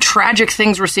the very tragic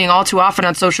things we're seeing all too often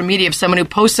on social media of someone who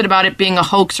posted about it being a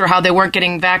hoax or how they weren't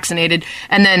getting vaccinated,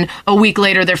 and then a week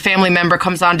later their family member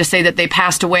comes on to say that they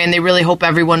passed away and they really hope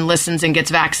everyone listens and gets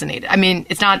vaccinated. I mean,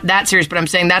 it's not that serious, but I'm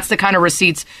saying that's the kind of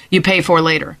receipts you pay for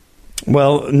later.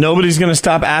 Well, nobody's going to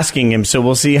stop asking him, so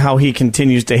we'll see how he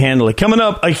continues to handle it. Coming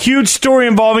up, a huge story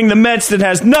involving the Mets that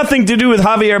has nothing to do with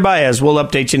Javier Baez. We'll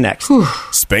update you next.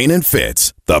 Spain and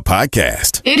Fitz, the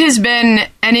podcast. It has been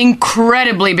an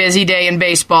incredibly busy day in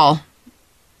baseball.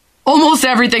 Almost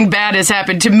everything bad has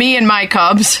happened to me and my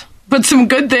Cubs, but some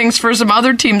good things for some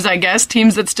other teams, I guess,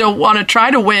 teams that still want to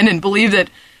try to win and believe that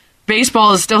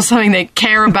baseball is still something they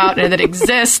care about and that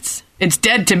exists. It's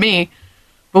dead to me.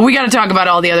 But we got to talk about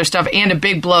all the other stuff and a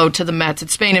big blow to the Mets.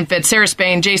 It's Spain and Fitz, Sarah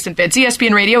Spain, Jason Fitz,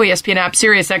 ESPN Radio, ESPN app,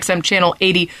 Sirius XM Channel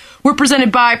 80. We're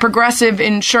presented by Progressive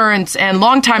Insurance, and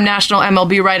longtime national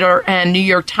MLB writer and New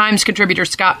York Times contributor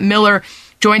Scott Miller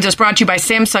joins us, brought to you by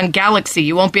Samsung Galaxy.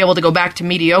 You won't be able to go back to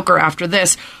mediocre after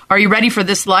this. Are you ready for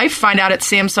this life? Find out at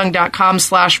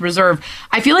Samsung.com/reserve.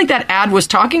 I feel like that ad was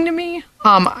talking to me.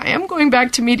 I am going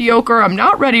back to mediocre. I'm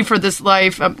not ready for this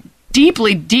life. I'm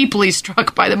deeply, deeply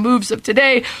struck by the moves of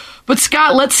today. But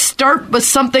Scott, let's start with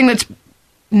something that's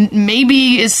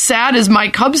maybe as sad as my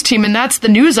Cubs team, and that's the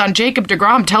news on Jacob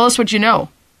deGrom. Tell us what you know.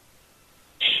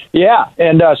 Yeah,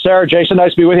 and Sarah, Jason,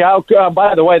 nice to be with you.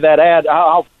 By the way, that ad,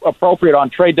 how appropriate on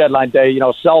trade deadline day, you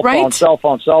know, cell phone, right? Cell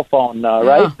phone,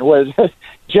 right? With the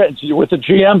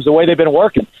GMs, the way they've been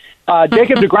working.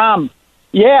 Jacob deGrom,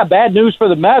 yeah, bad news for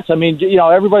the Mets. I mean, you know,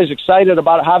 everybody's excited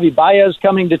about Javi Baez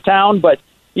coming to town, but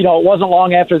you know, it wasn't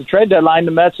long after the trade deadline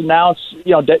the Mets announced,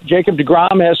 you know, Jacob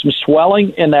deGrom has some swelling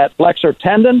in that flexor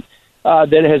tendon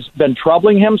that has been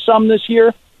troubling him some this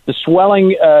year. The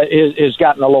swelling has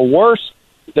gotten a little worse.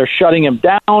 They're shutting him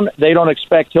down. They don't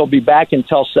expect he'll be back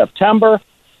until September.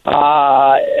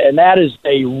 And that is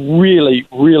a really,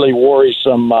 really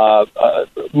worrisome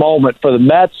moment for the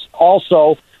Mets.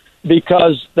 Also,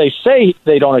 because they say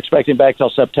they don't expect him back till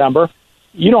September.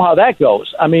 You know how that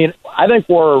goes. I mean, I think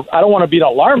I don't want to be an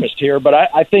alarmist here, but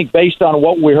I think based on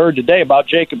what we heard today about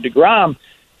Jacob deGrom,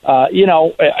 you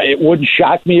know, it wouldn't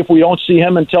shock me if we don't see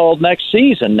him until next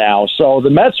season now. So the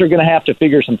Mets are going to have to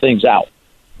figure some things out.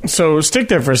 So stick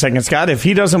there for a second, Scott. If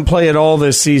he doesn't play at all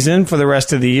this season for the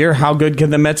rest of the year, how good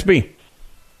can the Mets be?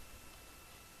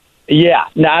 Yeah,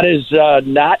 not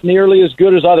nearly as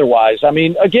good as otherwise. I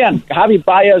mean, again, Javi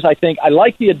Baez, I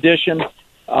like the addition.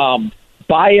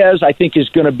 Baez, I think, is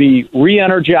going to be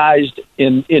re-energized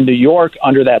in New York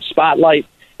under that spotlight.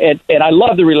 And I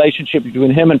love the relationship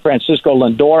between him and Francisco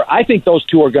Lindor. I think those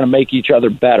two are going to make each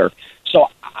other better. So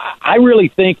I really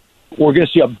think we're going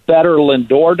to see a better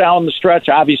Lindor down the stretch.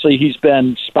 Obviously, he's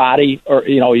been spotty, or,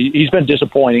 you know, he's been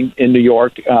disappointing in New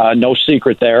York. No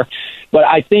secret there. But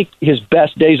I think his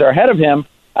best days are ahead of him.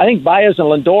 I think Baez and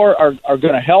Lindor are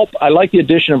going to help. I like the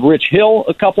addition of Rich Hill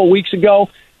a couple of weeks ago.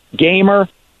 Gamer,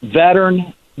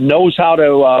 veteran, knows how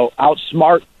to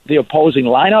outsmart the opposing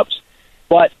lineups.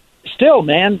 But still,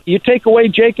 man, you take away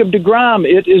Jacob deGrom,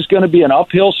 it is going to be an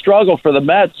uphill struggle for the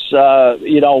Mets,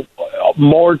 you know,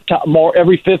 more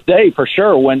every fifth day for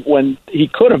sure when he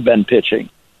could have been pitching.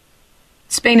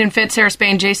 Spain and Fitz, Sarah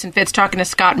Spain, Jason Fitz, talking to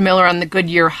Scott Miller on the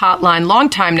Goodyear Hotline,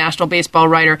 longtime national baseball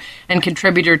writer and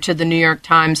contributor to the New York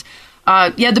Times.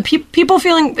 People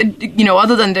feeling,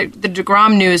 other than the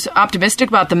DeGrom news, optimistic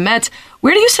about the Mets.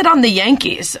 Where do you sit on the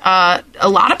Yankees? A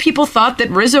lot of people thought that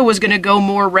Rizzo was going to go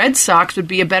more Red Sox, would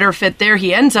be a better fit there.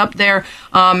 He ends up there,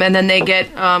 and then they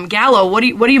get Gallo. What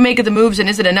do you make of the moves, and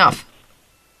is it enough?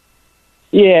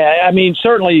 Yeah, I mean,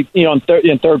 certainly, in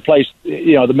third place,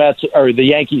 the Mets or the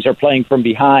Yankees are playing from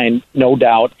behind, no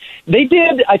doubt. They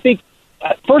did, I think,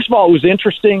 first of all, it was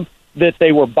interesting that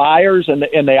they were buyers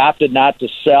and they opted not to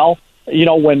sell.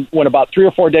 When about 3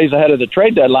 or 4 days ahead of the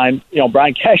trade deadline,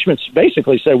 Brian Cashman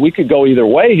basically said we could go either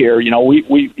way here.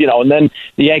 And then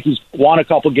the Yankees won a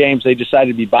couple games. They decided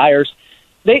to be buyers.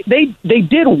 They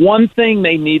did one thing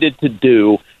they needed to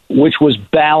do, which was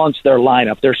balance their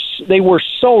lineup. They were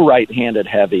so right-handed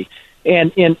heavy.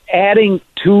 And in adding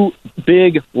 2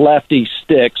 big lefty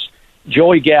sticks,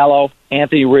 Joey Gallo,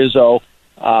 Anthony Rizzo,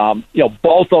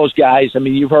 both those guys, I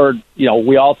mean, you've heard,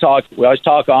 we always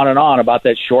talk on and on about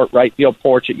that short right field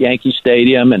porch at Yankee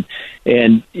Stadium and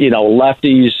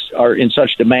lefties are in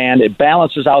such demand. It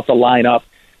balances out the lineup.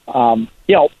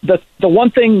 The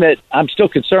one thing that I'm still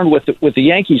concerned with the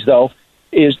Yankees, though,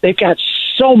 is they've got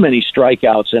so many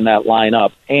strikeouts in that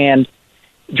lineup. And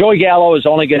Joey Gallo is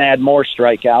only going to add more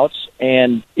strikeouts.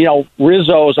 And,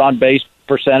 Rizzo's on base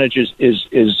percentage is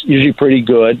usually pretty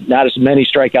good. Not as many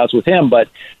strikeouts with him, but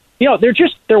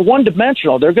they're one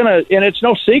dimensional. They're gonna, and it's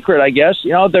no secret, I guess.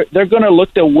 They're gonna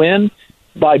look to win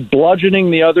by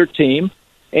bludgeoning the other team,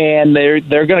 and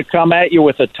they're gonna come at you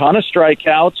with a ton of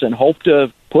strikeouts and hope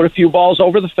to put a few balls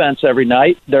over the fence every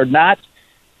night. They're not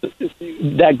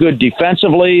that good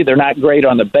defensively. They're not great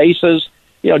on the bases.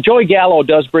 Joey Gallo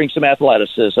does bring some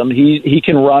athleticism. He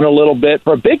can run a little bit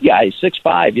for a big guy. He's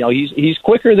 6'5". He's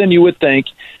quicker than you would think.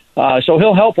 So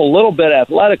he'll help a little bit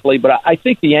athletically, but I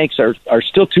think the Yanks are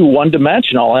still too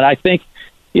one-dimensional. And I think,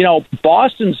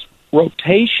 Boston's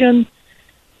rotation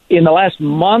in the last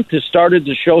month has started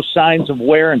to show signs of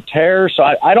wear and tear. So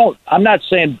I'm not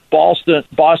saying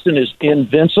Boston is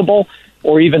invincible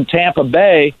or even Tampa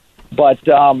Bay, but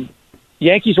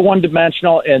Yankees are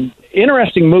one-dimensional, and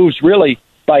interesting moves really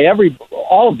by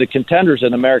all of the contenders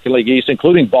in the American League East,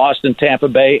 including Boston, Tampa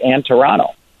Bay, and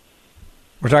Toronto.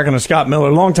 We're talking to Scott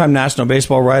Miller, longtime national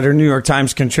baseball writer, New York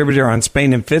Times contributor on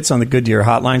Spain and Fitz on the Goodyear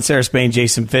Hotline. Sarah Spain,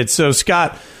 Jason Fitz. So,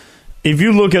 Scott, if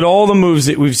you look at all the moves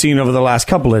that we've seen over the last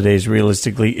couple of days,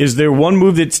 realistically, is there one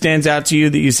move that stands out to you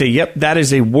that you say, yep, that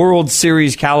is a World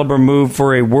Series caliber move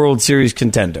for a World Series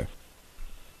contender?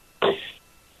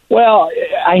 Well,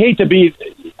 I hate to be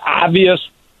obvious.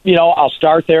 I'll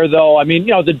start there, though. I mean,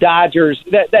 the Dodgers,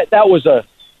 that was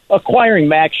acquiring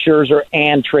Max Scherzer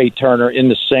and Trey Turner in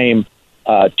the same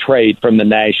trade from the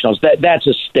Nationals. That's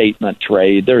a statement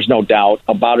trade. There's no doubt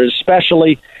about it,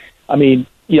 especially, I mean,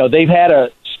 they've had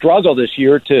a struggle this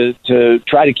year to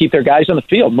try to keep their guys on the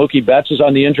field. Mookie Betts is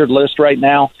on the injured list right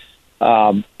now.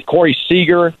 Corey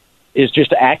Seager is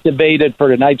just activated for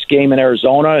tonight's game in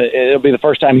Arizona. It'll be the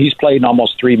first time he's played in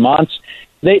almost 3 months.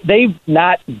 They've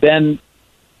not been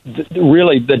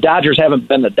the Dodgers haven't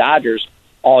been the Dodgers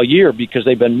all year because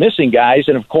they've been missing guys.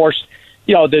 And, of course,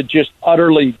 the just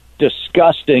utterly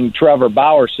disgusting Trevor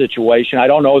Bauer situation. I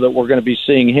don't know that we're going to be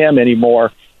seeing him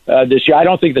anymore this year. I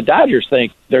don't think the Dodgers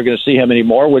think they're going to see him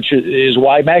anymore, which is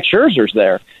why Max Scherzer's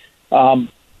there.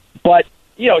 But,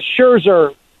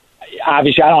 Scherzer,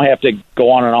 obviously, I don't have to go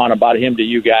on and on about him to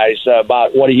you guys,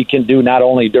 about what he can do not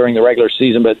only during the regular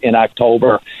season but in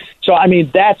October. So, I mean,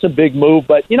 that's a big move.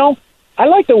 But, I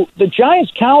like the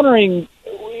Giants countering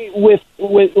with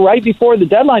right before the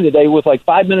deadline today with like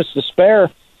 5 minutes to spare,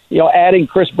 adding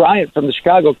Chris Bryant from the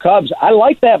Chicago Cubs. I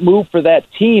like that move for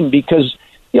that team because,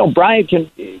 Bryant can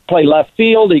play left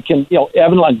field. He can,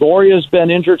 Evan Longoria's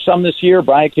been injured some this year.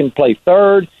 Bryant can play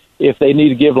third if they need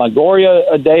to give Longoria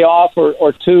a day off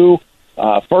or two.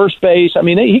 First base. I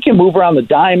mean, he can move around the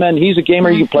diamond. He's a gamer.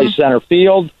 He can play center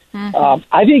field.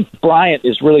 I think Bryant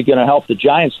is really going to help the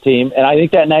Giants team, and I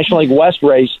think that National League West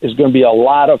race is going to be a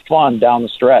lot of fun down the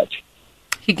stretch.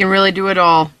 He can really do it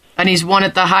all, and he's won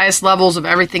at the highest levels of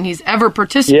everything he's ever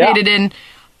participated in.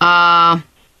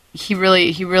 He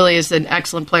really is an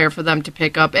excellent player for them to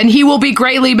pick up, and he will be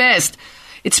greatly missed.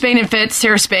 It's Spain and Fitz,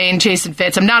 Sarah Spain, Jason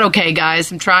Fitz. I'm not okay,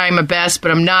 guys. I'm trying my best, but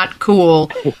I'm not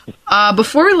cool.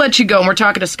 Before we let you go, and we're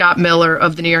talking to Scott Miller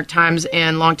of the New York Times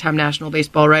and longtime national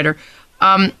baseball writer,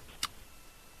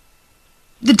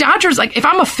 the Dodgers, if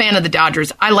I'm a fan of the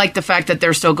Dodgers, I like the fact that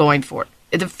they're still going for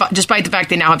it. Despite the fact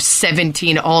they now have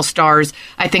 17 All-Stars,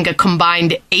 I think a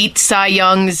combined 8 Cy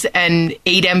Youngs and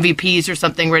 8 MVPs or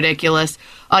something ridiculous.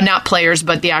 Not players,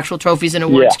 but the actual trophies and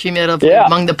awards cumulatively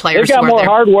among the players. They've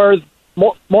got more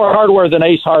more hardware than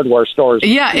Ace Hardware stores.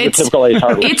 Yeah, it's typical Ace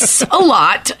Hardware. It's a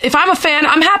lot. If I'm a fan,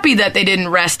 I'm happy that they didn't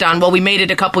rest on, well, we made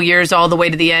it a couple years all the way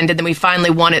to the end, and then we finally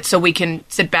won it, so we can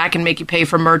sit back and make you pay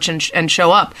for merch and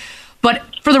show up. But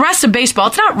for the rest of baseball,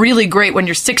 it's not really great when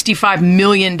you're $65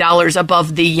 million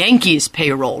above the Yankees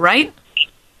payroll, right?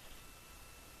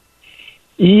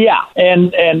 Yeah,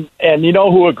 and you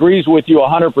know who agrees with you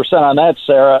 100% on that,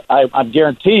 Sarah? I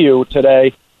guarantee you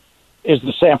today is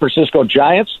the San Francisco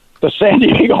Giants, the San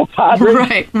Diego Padres,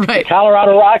 right. the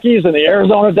Colorado Rockies, and the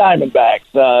Arizona Diamondbacks.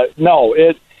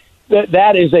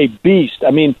 That is a beast.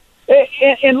 I mean,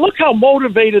 and look how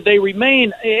motivated they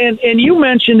remain. And you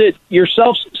mentioned it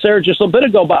yourself, Sarah, just a bit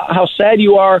ago about how sad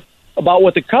you are about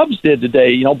what the Cubs did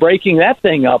today. You know, breaking that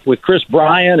thing up with Chris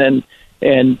Bryant and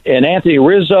Anthony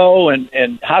Rizzo and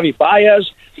Javi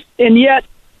Baez. And yet,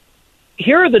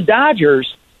 here are the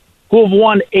Dodgers, who have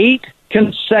won 8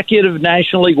 consecutive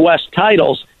National League West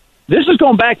titles. This is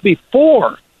going back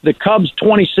before the Cubs'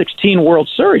 2016 World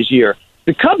Series year.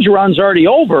 The Cubs' run's already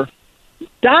over.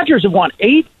 Dodgers have won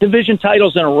 8 division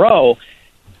titles in a row.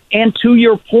 And to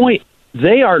your point,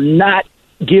 they are not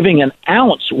giving an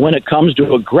ounce when it comes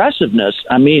to aggressiveness.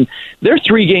 I mean, they're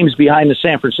 3 games behind the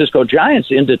San Francisco Giants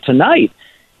into tonight,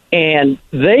 and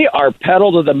they are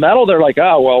pedal to the metal. They're like,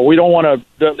 oh, well, we don't want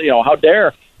to, how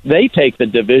dare they take the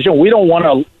division. We don't want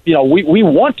to, we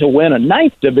want to win a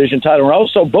 9th division title in a row,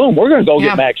 so boom, we're going to go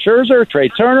get Max Scherzer, Trey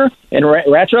Turner, and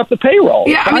ratchet up the payroll.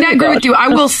 Yeah, I mean, I agree with you. I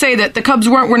will say that the Cubs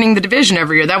weren't winning the division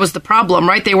every year. That was the problem,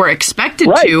 right? They were expected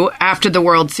to after the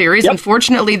World Series. Yep.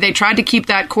 Unfortunately, they tried to keep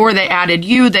that core. They added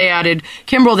they added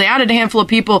Kimbrel, they added a handful of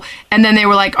people, and then they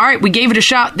were like, all right, we gave it a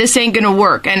shot. This ain't going to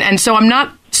work. And so I'm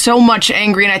not so much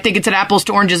angry, and I think it's at apples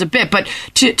to oranges a bit, but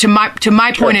to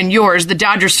my point and yours, the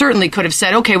Dodgers certainly could have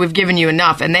said, okay, we've given you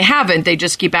enough, and they haven't. They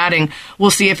just keep adding.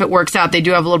 We'll see if it works out. They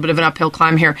do have a little bit of an uphill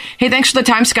climb here. Hey, thanks for the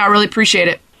time, Scott. Really appreciate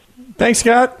it. Thanks,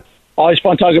 Scott. Always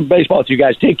fun talking baseball with you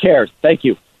guys. Take care. Thank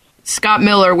you. Scott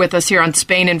Miller with us here on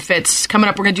Spain and Fitz. Coming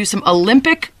up, we're going to do some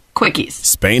Olympic quickies.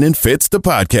 Spain and Fitz, the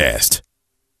podcast.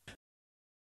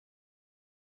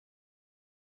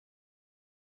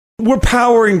 We're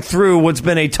powering through what's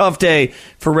been a tough day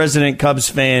for resident Cubs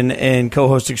fan and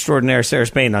co-host extraordinaire Sarah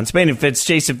Spain on Spain and Fitz.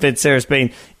 Jason Fitz, Sarah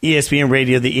Spain, ESPN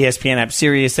Radio, the ESPN app,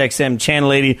 Sirius XM,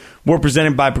 Channel 80. We're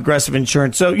presented by Progressive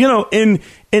Insurance. So, in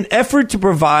an effort to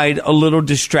provide a little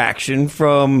distraction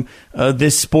from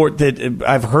this sport that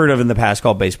I've heard of in the past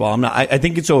called baseball, I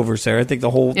think it's over, Sarah. I think the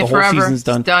whole season's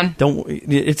done.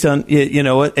 It's done. You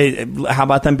know what? How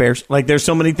about them Bears? Like, there's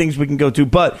so many things we can go to.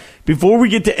 But before we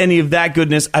get to any of that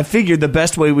goodness, I figured the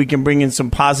best way we can bring in some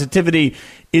positivity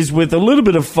is with a little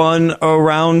bit of fun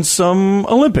around some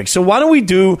Olympics. So why don't we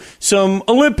do some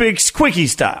Olympics quickie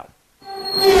style?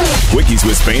 Quickies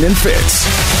with Spain and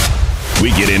Fitz.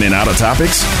 We get in and out of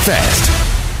topics fast.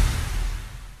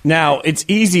 Now, it's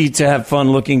easy to have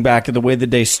fun looking back at the way the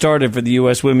day started for the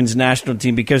U.S. women's national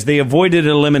team because they avoided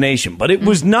elimination. But it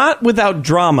was not without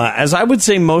drama, as I would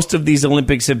say most of these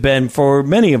Olympics have been for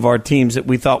many of our teams that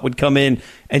we thought would come in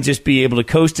and just be able to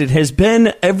coast. It has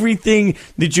been everything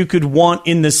that you could want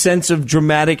in the sense of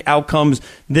dramatic outcomes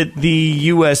that the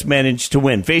U.S. managed to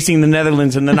win. Facing the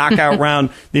Netherlands in the knockout round,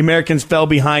 the Americans fell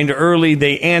behind early.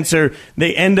 They answer.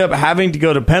 They end up having to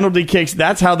go to penalty kicks.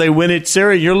 That's how they win it.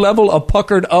 Sarah, your level of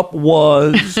puckered up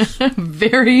was?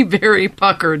 Very, very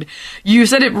puckered. You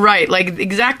said it right. Like,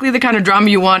 exactly the kind of drama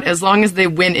you want as long as they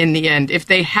win in the end. If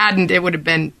they hadn't, it would have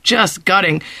been just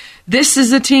gutting. This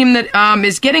is a team that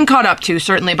is getting caught up to,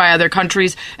 certainly by other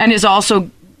countries, and is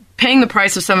also paying the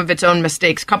price of some of its own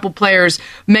mistakes. A couple players,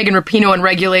 Megan Rapinoe in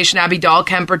regulation, Abby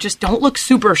Dahlkemper, just don't look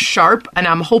super sharp, and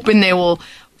I'm hoping they will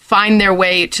find their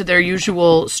way to their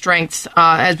usual strengths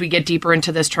as we get deeper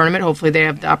into this tournament. Hopefully they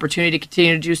have the opportunity to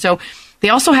continue to do so. They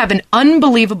also have an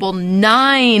unbelievable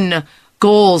 9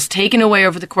 goals taken away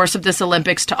over the course of this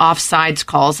Olympics to offsides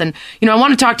calls. And, I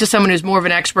want to talk to someone who's more of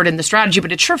an expert in the strategy,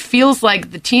 but it sure feels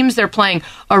like the teams they're playing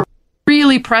are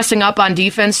really pressing up on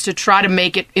defense to try to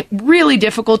make it really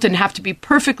difficult and have to be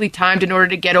perfectly timed in order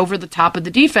to get over the top of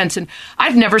the defense. And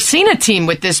I've never seen a team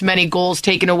with this many goals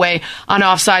taken away on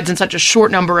offsides in such a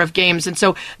short number of games. And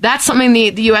so that's something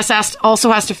the U.S.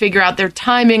 also has to figure out, their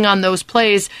timing on those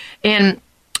plays. And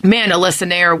man, Alyssa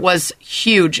Nair was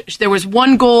huge. There was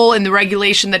one goal in the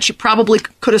regulation that she probably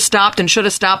could have stopped and should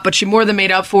have stopped, but she more than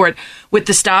made up for it with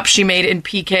the stop she made in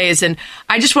PKs. And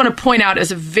I just want to point out,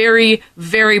 as a very,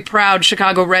 very proud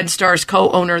Chicago Red Stars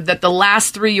co-owner, that the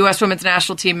last 3 U.S. women's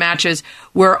national team matches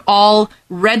were all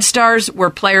Red Stars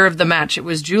were player of the match. It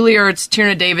was Julie Ertz,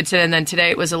 Tierna Davidson, and then today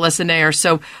it was Alyssa Nair.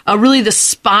 So really the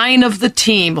spine of the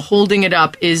team holding it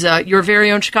up is your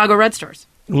very own Chicago Red Stars.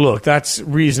 Look, that's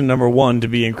reason number one to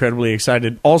be incredibly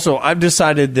excited. Also, I've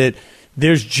decided that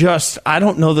I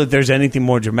don't know that there's anything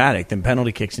more dramatic than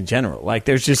penalty kicks in general. Like,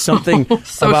 there's just something about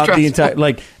stressful. the entire,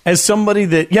 like, as somebody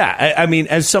that,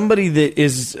 as somebody that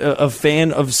is a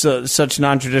fan of such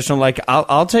non-traditional, like,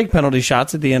 I'll take penalty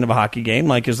shots at the end of a hockey game,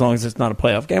 like, as long as it's not a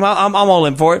playoff game. I'm all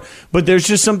in for it. But there's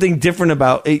just something different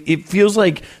about it. It feels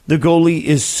like the goalie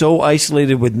is so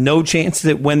isolated with no chance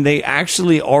that when they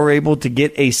actually are able to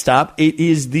get a stop, it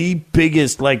is the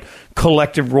biggest, like,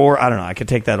 collective roar. I don't know. I could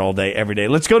take that all day, every day.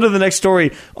 Let's go to the next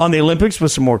story on the Olympics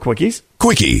with some more quickies.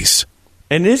 Quickies.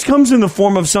 And this comes in the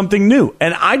form of something new.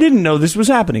 And I didn't know this was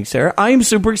happening, Sarah. I am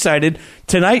super excited.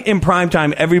 Tonight in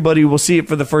primetime, everybody will see it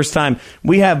for the first time.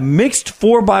 We have mixed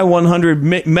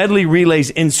 4x100 medley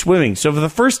relays in swimming. So for the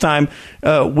first time,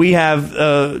 we have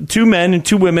 2 men and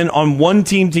 2 women on one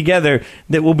team together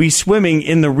that will be swimming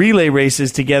in the relay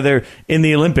races together in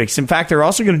the Olympics. In fact, they're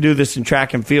also going to do this in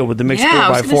track and field with the mixed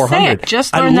 4x400.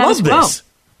 Just learned that as well. This.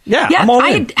 Yeah, I'm all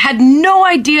in. I had no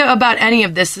idea about any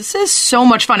of this. This is so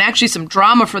much fun. Actually, some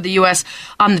drama for the U.S.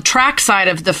 on the track side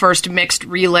of the first mixed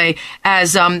relay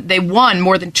as they won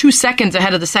more than 2 seconds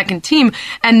ahead of the second team.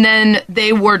 And then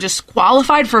they were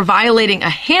disqualified for violating a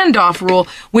handoff rule,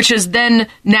 which has then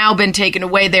now been taken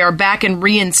away. They are back and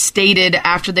reinstated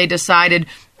after they decided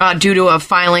due to a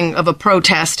filing of a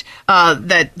protest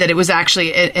that it was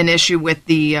actually an issue with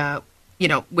the,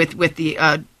 with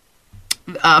the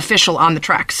official on the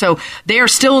track. So they are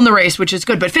still in the race, which is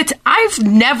good. But Fitz, I've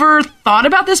never thought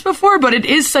about this before, but it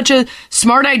is such a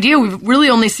smart idea. We really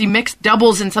only see mixed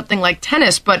doubles in something like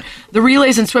tennis, but the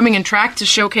relays in swimming and track to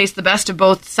showcase the best of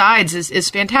both sides is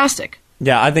fantastic.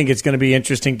 Yeah, I think it's going to be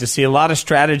interesting to see a lot of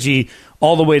strategy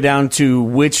all the way down to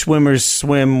which swimmers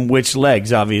swim which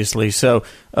legs, obviously. So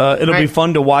it'll be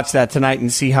fun to watch that tonight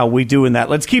and see how we do in that.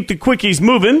 Let's keep the quickies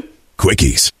moving.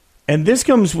 Quickies. And this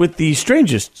comes with the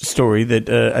strangest story that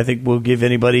I think will give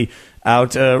anybody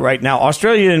out right now.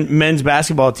 Australian men's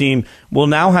basketball team will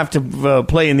now have to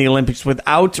play in the Olympics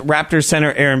without Raptors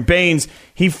center Aaron Baines.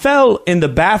 He fell in the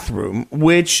bathroom,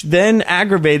 which then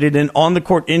aggravated an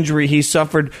on-the-court injury he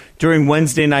suffered during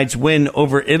Wednesday night's win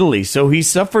over Italy. So he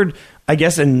suffered, I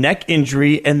guess, a neck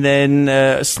injury and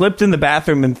then slipped in the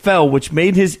bathroom and fell, which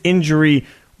made his injury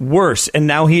worse, and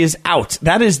now he is out.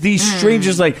 That is the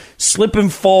strangest, like, slip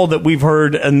and fall that we've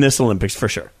heard in this Olympics for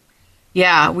sure.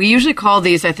 Yeah, we usually call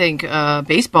these, I think,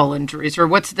 baseball injuries, or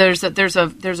there's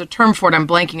a term for it I'm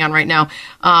blanking on right now.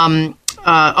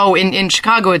 In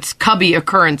Chicago, it's Cubby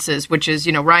occurrences, which is,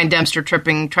 Ryan Dempster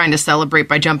tripping, trying to celebrate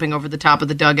by jumping over the top of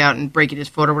the dugout and breaking his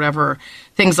foot or whatever,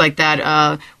 things like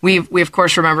that. We of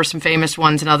course remember some famous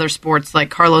ones in other sports, like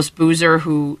Carlos Boozer,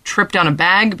 who tripped on a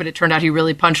bag, but it turned out he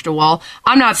really punched a wall.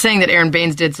 I'm not saying that Aaron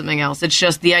Baines did something else. It's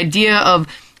just the idea of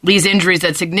these injuries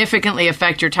that significantly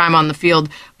affect your time on the field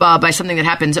by something that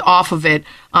happens off of it.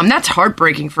 That's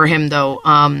heartbreaking for him, though.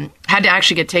 Had to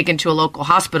actually get taken to a local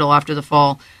hospital after the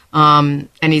fall. And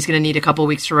he's going to need a couple of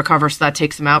weeks to recover, so that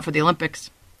takes him out for the Olympics.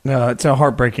 No, it's a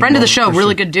heartbreaking friend of the show,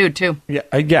 really good dude too. Yeah,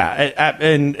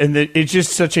 and it's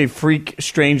just such a freak,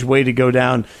 strange way to go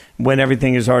down when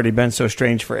everything has already been so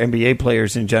strange for NBA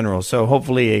players in general. So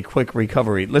hopefully a quick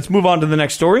recovery. Let's move on to the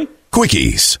next story.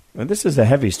 Quickies. And this is a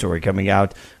heavy story coming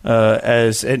out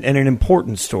as an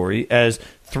important story, as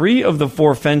 3 of the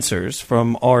 4 fencers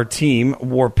from our team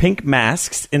wore pink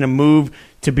masks in a move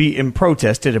to be in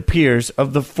protest, it appears,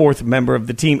 of the 4th member of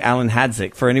the team, Alan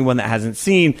Hadzik. For anyone that hasn't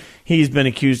seen, he's been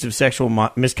accused of sexual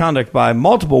misconduct by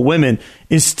multiple women,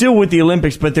 is still with the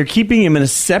Olympics, but they're keeping him in a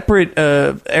separate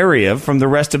area from the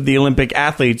rest of the Olympic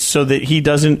athletes so that he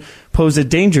doesn't pose a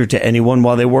danger to anyone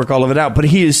while they work all of it out. But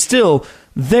he is still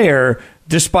there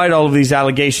despite all of these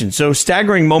allegations. So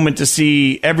staggering moment to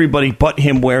see everybody but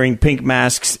him wearing pink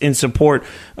masks in support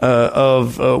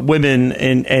of women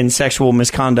and sexual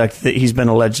misconduct that he's been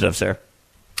alleged of, Sarah.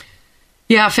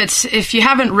 Yeah, if you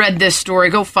haven't read this story,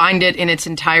 go find it in its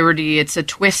entirety. It's a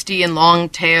twisty and long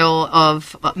tale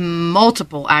of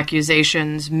multiple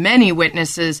accusations, many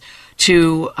witnesses,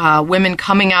 to women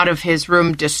coming out of his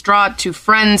room distraught, to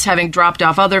friends having dropped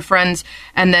off other friends,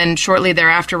 and then shortly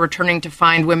thereafter returning to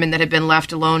find women that had been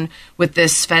left alone with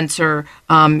this fencer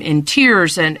in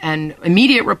tears, and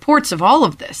immediate reports of all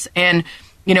of this. And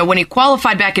when he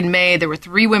qualified back in May, there were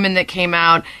 3 women that came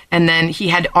out, and then he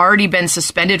had already been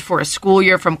suspended for a school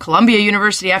year from Columbia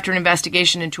University after an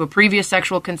investigation into a previous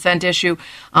sexual consent issue.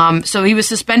 So he was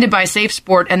suspended by Safe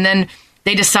Sport, and then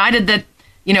they decided that,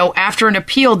 after an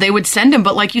appeal, they would send him.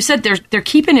 But like you said, they're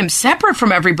keeping him separate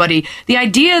from everybody. The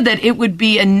idea that it would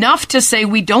be enough to say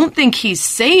we don't think he's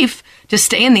safe to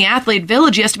stay in the Athlete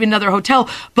Village. He has to be in another hotel,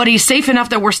 but he's safe enough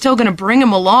that we're still going to bring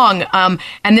him along.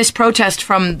 And this protest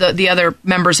from the other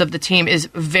members of the team is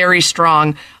very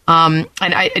strong. And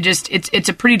it's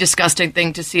a pretty disgusting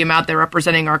thing to see him out there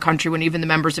representing our country when even the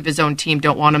members of his own team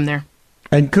don't want him there.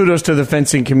 And kudos to the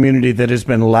fencing community that has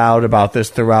been loud about this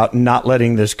throughout, not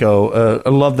letting this go. I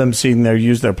love them seeing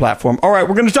use their platform. All right,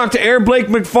 we're going to talk to Air Blake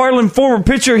McFarland, former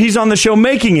pitcher. He's on the show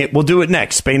Making It. We'll do it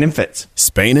next. Spain and Fitz.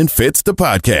 Spain and Fitz, the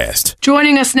podcast.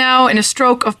 Joining us now in a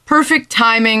stroke of perfect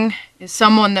timing is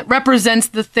someone that represents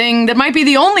the thing that might be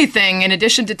the only thing, in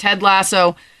addition to Ted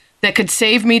Lasso, that could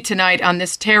save me tonight on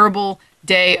this terrible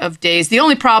day of days. The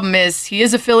only problem is he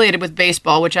is affiliated with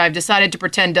baseball, which I've decided to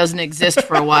pretend doesn't exist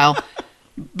for a while.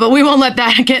 But we won't let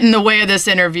that get in the way of this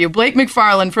interview. Blake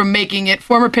McFarland from Making It,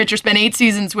 former pitcher, spent 8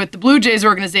 seasons with the Blue Jays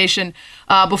organization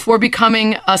before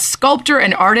becoming a sculptor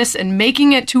and artist and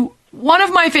making it to one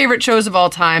of my favorite shows of all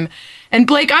time. And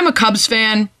Blake, I'm a Cubs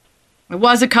fan. I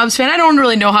was a Cubs fan. I don't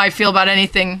really know how I feel about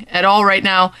anything at all right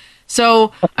now.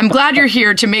 So I'm glad you're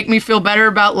here to make me feel better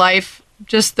about life,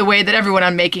 just the way that everyone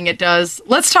on Making It does.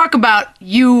 Let's talk about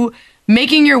you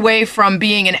making your way from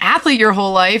being an athlete your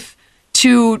whole life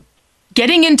to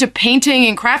getting into painting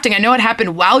and crafting. I know it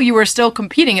happened while you were still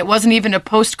competing. It wasn't even a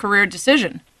post-career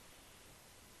decision.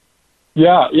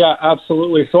 Yeah,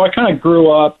 absolutely. So I kind of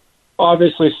grew up,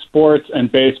 obviously sports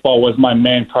and baseball was my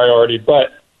main priority, but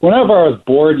whenever I was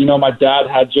bored, my dad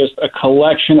had just a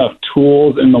collection of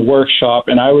tools in the workshop,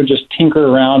 and I would just tinker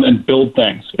around and build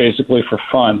things, basically for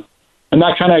fun. And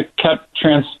that kind of kept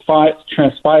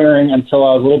transpiring until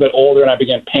I was a little bit older and I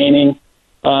began painting.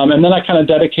 And then I kind of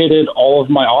dedicated all of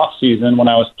my off season when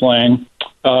I was playing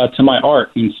to my art.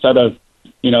 Instead of,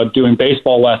 doing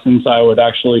baseball lessons, I would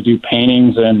actually do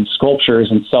paintings and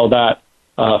sculptures and sell that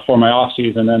for my off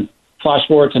season. And flash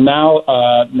forward to now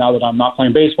that I'm not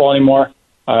playing baseball anymore,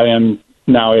 I am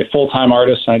now a full-time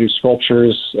artist and I do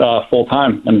sculptures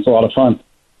full-time, and it's a lot of fun.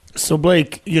 So,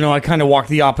 Blake, I kind of walked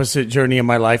the opposite journey in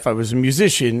my life. I was a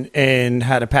musician and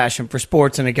had a passion for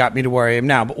sports, and it got me to where I am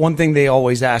now. But one thing they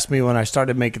always asked me when I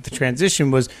started making the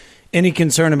transition was any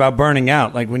concern about burning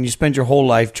out. Like when you spend your whole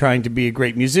life trying to be a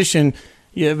great musician,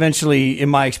 you eventually, in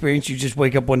my experience, you just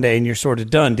wake up one day and you're sort of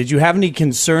done. Did you have any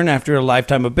concern after a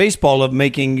lifetime of baseball of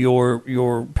making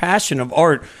your passion of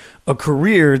art a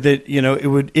career that,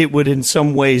 it would in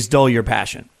some ways dull your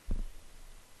passion?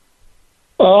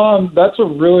 That's a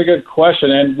really good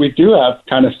question, and we do have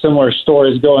kind of similar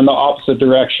stories go in the opposite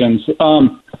directions.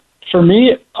 For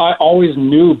me, I always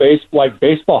knew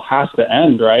baseball has to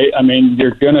end, right? I mean,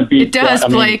 you're going to be... It does,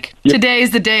 Blake. Today is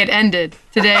the day it ended.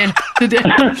 Today.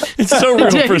 It's so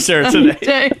real for Sarah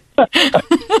today.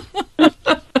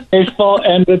 Baseball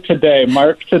ended today.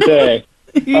 Mark today.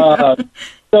 Yeah.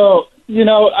 So,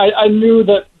 I knew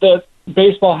that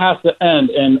baseball has to end,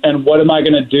 and what am I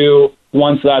going to do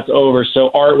once that's over? So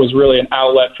art was really an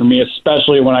outlet for me,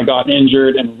 especially when I got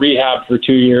injured and rehabbed for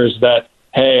 2 years, that,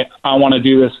 hey, I want to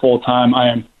do this full time. I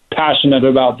am passionate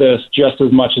about this just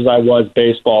as much as I was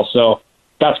baseball. So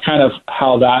that's kind of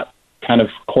how that kind of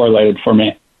correlated for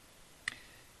me.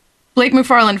 Blake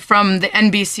McFarland from the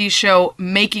NBC show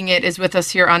Making It is with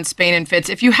us here on Spain and Fitz.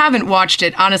 If you haven't watched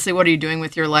it, honestly, what are you doing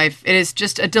with your life? It is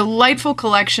just a delightful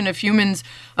collection of humans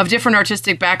of different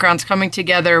artistic backgrounds coming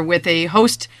together with a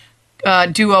host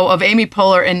duo of Amy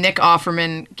Poehler and Nick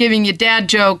Offerman, giving you dad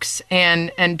jokes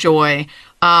and joy.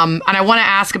 And I want to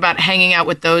ask about hanging out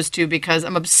with those two because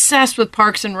I'm obsessed with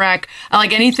Parks and Rec. I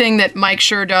like anything that Mike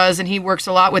Schur does, and he works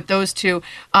a lot with those two.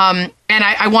 And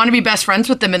I want to be best friends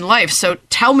with them in life. So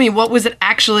tell me, what was it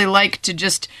actually like to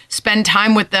just spend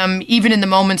time with them, even in the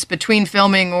moments between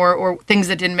filming or things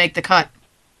that didn't make the cut?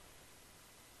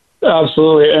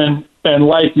 Absolutely. And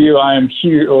like you, I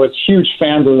was huge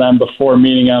fans of them before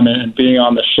meeting them and being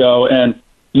on the show. And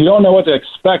you don't know what to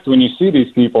expect when you see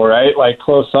these people, right? Like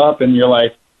close up, and you're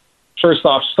like, first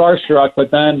off, starstruck, but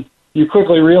then you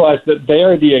quickly realize that they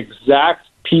are the exact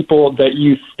people that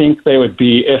you think they would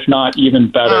be, if not even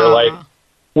better.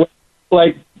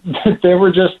 Like they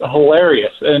were just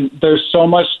hilarious. And there's so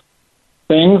much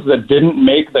things that didn't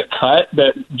make the cut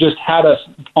that just had us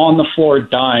on the floor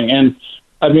dying. And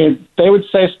I mean, they would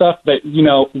say stuff that,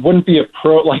 wouldn't be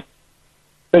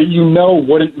that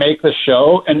wouldn't make the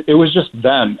show, and it was just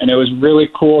them. And it was really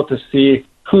cool to see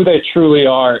who they truly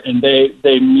are, and they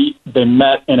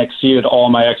met and exceeded all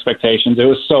my expectations. It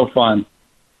was so fun.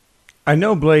 I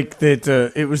know, Blake, that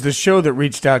it was the show that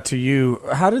reached out to you.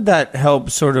 How did that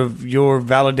help sort of your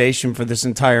validation for this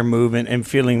entire movement and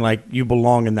feeling like you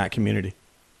belong in that community?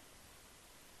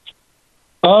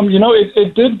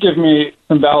 It did give me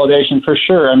some validation for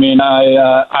sure. I mean, I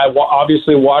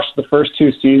obviously watched the first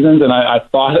 2 seasons, and I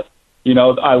thought,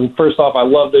 first off, I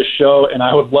love this show, and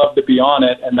I would love to be on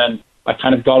it. And then I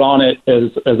kind of got on it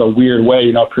as a weird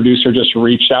way. A producer just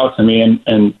reached out to me,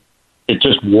 and it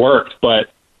just worked.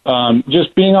 But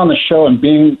just being on the show and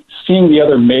seeing the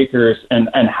other makers and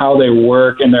how they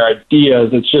work and their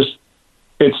ideas, it's just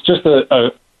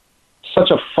such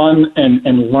a fun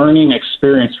and learning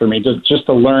experience for me, just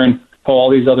to learn how all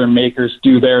these other makers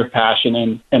do their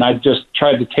passion. And I just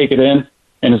tried to take it in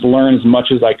and just learn as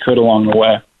much as I could along the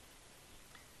way.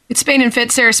 It's Spain and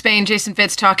Fitz, Sarah Spain, Jason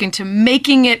Fitz talking to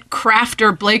Making It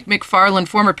crafter Blake McFarland,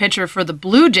 former pitcher for the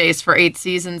Blue Jays for 8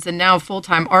 seasons and now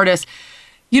full-time artist.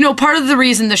 Part of the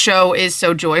reason the show is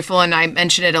so joyful, and I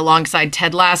mention it alongside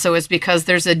Ted Lasso, is because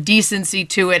there's a decency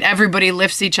to it. Everybody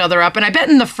lifts each other up. And I bet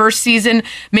in the first season,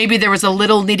 maybe there was a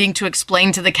little needing to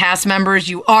explain to the cast members,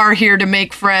 you are here to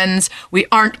make friends. We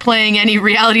aren't playing any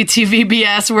reality TV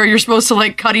BS where you're supposed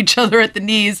to cut each other at the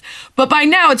knees. But by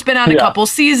now, it's been on a couple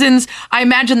seasons. I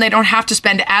imagine they don't have to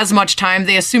spend as much time.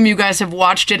 They assume you guys have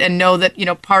watched it and know that,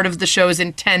 part of the show's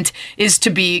intent is to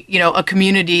be, a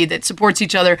community that supports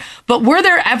each other. But were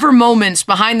there ever moments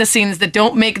behind the scenes that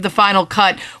don't make the final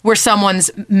cut where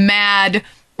someone's mad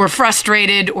or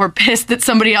frustrated or pissed that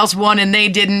somebody else won and they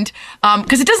didn't?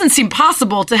 Because it doesn't seem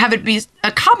possible to have it be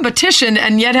a competition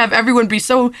and yet have everyone be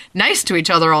so nice to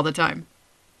each other all the time.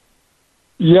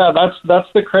 Yeah,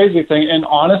 that's the crazy thing. And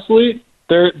honestly,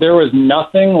 there was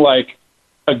nothing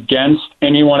against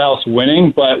anyone else winning,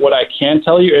 but what I can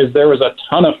tell you is there was a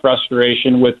ton of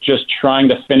frustration with just trying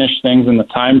to finish things in the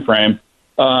time frame.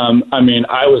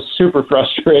 I was super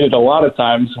frustrated a lot of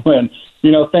times when,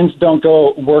 things don't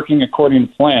go working according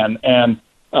to plan. And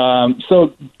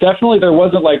so definitely there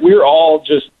wasn't we were all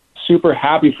just super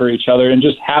happy for each other and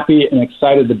just happy and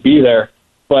excited to be there.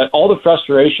 But all the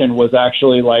frustration was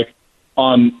actually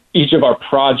on each of our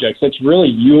projects. It's really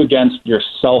you against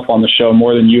yourself on the show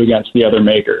more than you against the other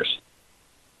makers.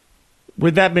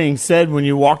 With that being said, when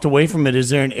you walked away from it, is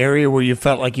there an area where you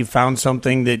felt like you found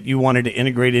something that you wanted to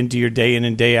integrate into your day in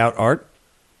and day out art?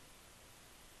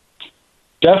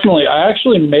 Definitely. I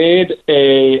actually made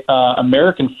a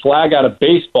American flag out of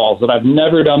baseballs that I've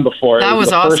never done before. That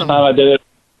was awesome. First time I did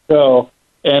it.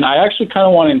 And I actually kind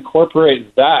of want to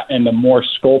incorporate that into more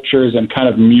sculptures and kind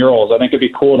of murals. I think it'd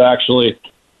be cool to actually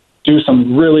do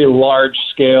some really large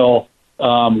scale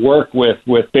work with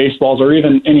baseballs or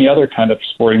even any other kind of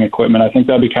sporting equipment. I think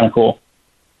that'd be kind of cool.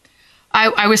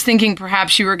 I was thinking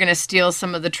perhaps you were going to steal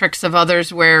some of the tricks of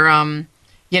others where,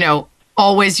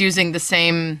 always using the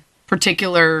same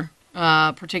particular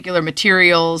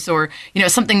materials or,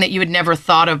 something that you had never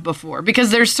thought of before. Because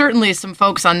there's certainly some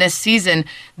folks on this season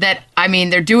that,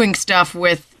 they're doing stuff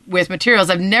with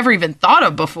materials I've never even thought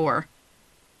of before.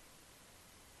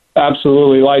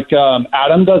 Absolutely.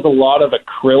 Adam does a lot of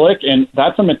acrylic, and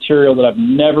that's a material that I've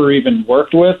never even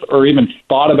worked with or even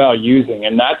thought about using.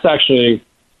 And that's actually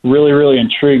really, really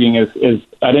intriguing is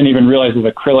I didn't even realize that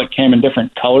acrylic came in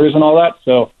different colors and all that.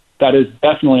 So that is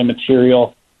definitely a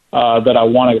material that I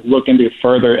want to look into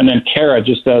further. And then Kara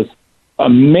just does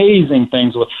amazing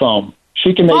things with foam.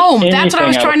 She can make foam. That's what I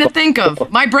was trying to think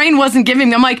of. My brain wasn't giving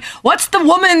me. I'm like, what's the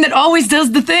woman that always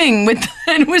does the thing with?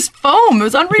 And it was foam. It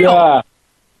was unreal.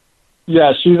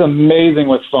 Yeah, she's amazing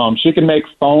with foam. She can make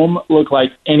foam look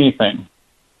like anything.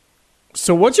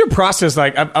 So what's your process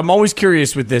like? I'm always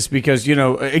curious with this because,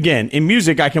 again, in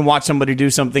music, I can watch somebody do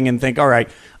something and think, all right,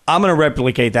 I'm going to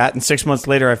replicate that. And 6 months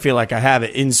later, I feel like I have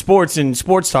it. In sports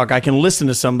talk, I can listen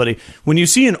to somebody. When you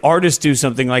see an artist do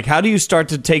something, how do you start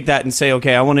to take that and say,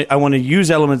 okay, I want to use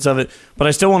elements of it, but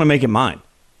I still want to make it mine?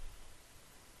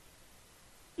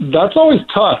 That's always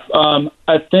tough.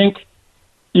 I think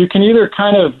you can either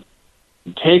kind of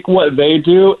take what they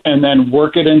do and then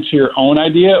work it into your own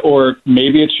idea, or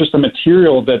maybe it's just a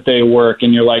material that they work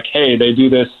and you're like, hey, they do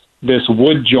this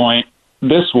wood joint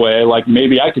this way,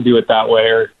 maybe I could do it that way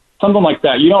or something like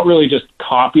that. You don't really just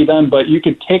copy them, but you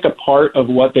could take a part of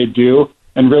what they do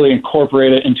and really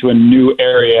incorporate it into a new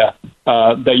area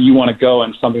that you want to go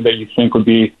and something that you think would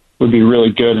be really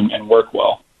good and work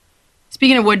well.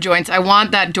 Speaking of wood joints, I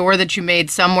want that door that you made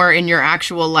somewhere in your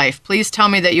actual life. Please tell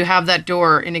me that you have that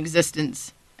door in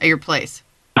existence at your place.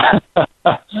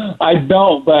 I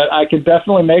don't, but I could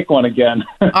definitely make one again.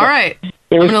 All right.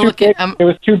 It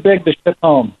was too big to ship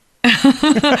home.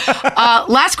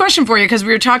 Last question for you, because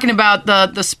we were talking about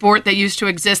the sport that used to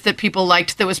exist that people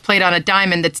liked that was played on a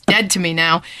diamond that's dead to me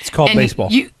now. It's called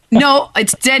baseball. No,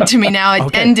 it's dead to me now.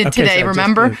 It ended today,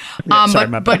 remember?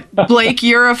 But Blake,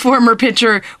 you're a former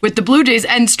pitcher with the Blue Jays,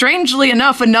 and strangely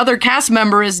enough, another cast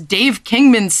member is Dave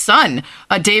Kingman's son.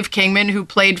 Dave Kingman, who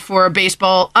played for a team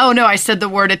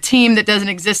that doesn't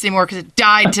exist anymore because it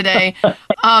died today.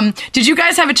 Did you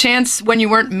guys have a chance when you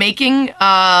weren't making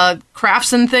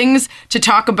crafts and things to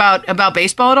talk about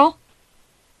baseball at all?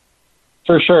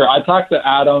 For sure. I talk to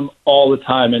Adam all the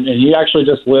time, and he actually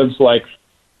just lives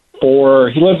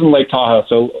he lives in Lake Tahoe,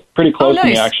 so pretty close to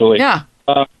me, actually. Yeah.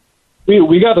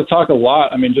 We got to talk a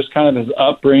lot. I mean, just kind of his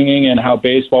upbringing and how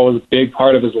baseball was a big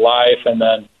part of his life, and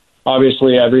then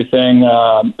obviously everything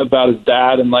about his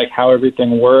dad and like how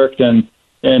everything worked, and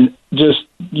just,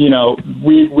 you know,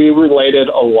 we related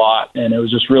a lot, and it was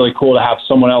just really cool to have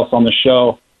someone else on the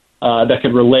show that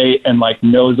could relate and like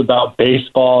knows about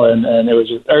baseball, and it was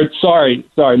just,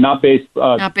 not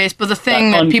baseball, the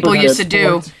thing that people used to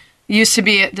do. Used to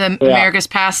be America's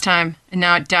pastime, and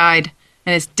now it died,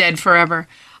 and it's dead forever.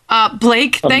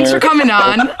 Blake, thanks for coming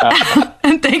on,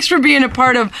 and thanks for being a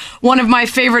part of one of my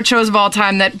favorite shows of all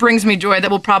time that brings me joy, that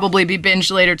will probably be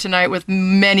binged later tonight with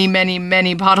many, many,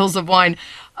 many bottles of wine.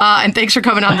 And thanks for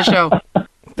coming on the show.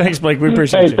 Thanks, Blake. We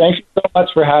appreciate you. Thanks so much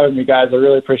for having me, guys. I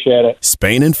really appreciate it.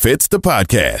 Spain and Fitz, the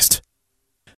podcast.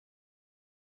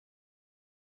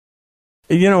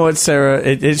 You know what,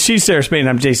 Sarah? She's Sarah Spain.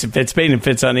 I'm Jason Fitz. Spain and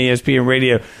Fitz on ESPN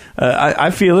Radio. I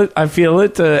feel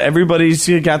it. Everybody's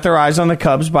got their eyes on the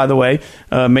Cubs, by the way.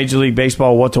 Major League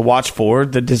Baseball, what to watch for.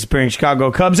 The disappearing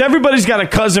Chicago Cubs. Everybody's got a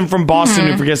cousin from Boston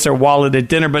who forgets their wallet at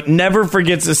dinner, but never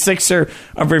forgets a sixer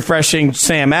of refreshing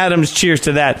Sam Adams. Cheers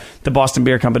to that. The Boston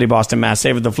Beer Company, Boston, Mass.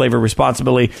 Savor the flavor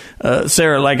responsibly.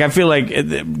 Sarah, I feel like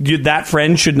that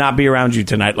friend should not be around you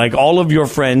tonight. Like, all of your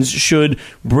friends should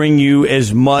bring you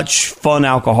as much fun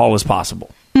alcohol as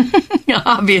possible.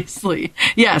 Obviously.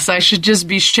 Yes, I should just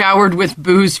be showered with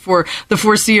booze for the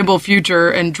foreseeable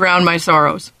future and drown my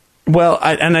sorrows. Well,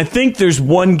 I think there's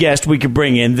one guest we could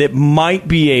bring in that might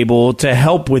be able to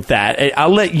help with that. I'll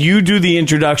let you do the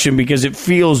introduction because it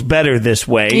feels better this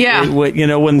way. Yeah.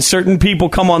 When certain people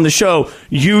come on the show,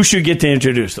 you should get to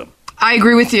introduce them. I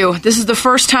agree with you. This is the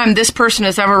first time this person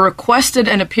has ever requested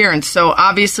an appearance, so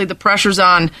obviously the pressure's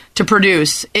on to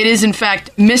produce. It is, in fact,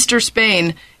 Mr.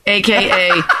 Spain,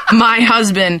 a.k.a. my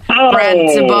husband, Brad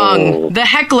Zabung, the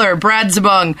heckler, Brad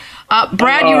Zabung.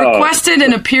 Brad, you requested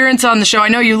an appearance on the show. I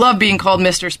know you love being called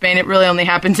Mr. Spain. It really only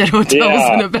happens at hotels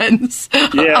and events.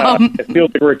 Yeah, it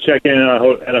feels like we're checking in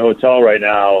at a hotel right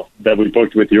now that we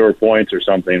booked with your points or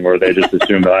something, where they just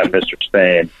assume that I'm Mr.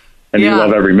 Spain. And you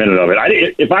love every minute of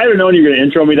it. If I had known you were going to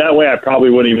intro me that way, I probably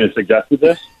wouldn't even have suggested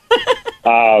this.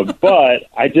 But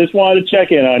I just wanted to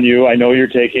check in on you. I know you're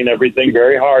taking everything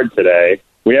very hard today.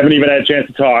 We haven't even had a chance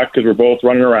to talk because we're both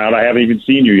running around. I haven't even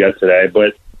seen you yet today,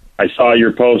 but I saw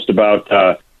your post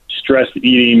about stress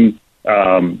eating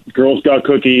Girl Scout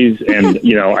cookies, and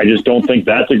I just don't think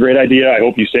that's a great idea. I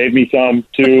hope you save me some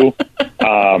too. So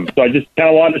I just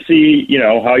kind of wanted to see,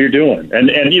 how you're doing, and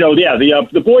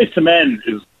the Boys to Men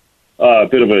is a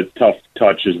bit of a tough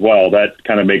touch as well. That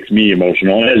kind of makes me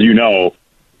emotional. And as you know,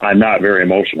 I'm not very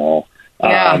emotional.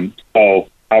 Yeah. So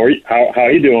how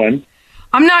are you doing?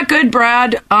 I'm not good,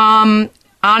 Brad.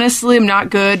 Honestly, I'm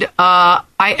not good.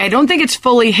 I don't think it's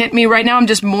fully hit me right now. I'm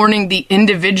just mourning the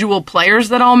individual players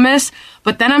that I'll miss.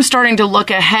 But then I'm starting to look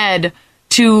ahead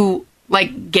to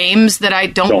games that I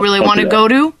don't really want to go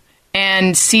to.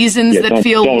 And seasons that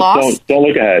feel lost. Don't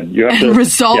look ahead. You have and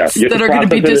results that are going to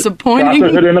be disappointing.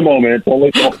 Process it in the moment. Don't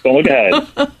look ahead.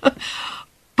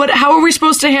 But how are we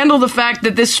supposed to handle the fact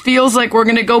that this feels like we're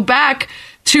going to go back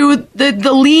to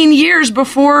the lean years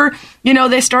before,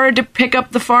 they started to pick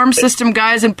up the farm system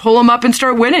guys and pull them up and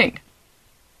start winning?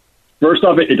 First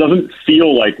off, it doesn't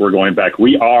feel like we're going back.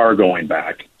 We are going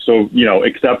back. So,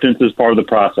 acceptance is part of the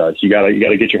process. You got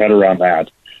to get your head around that.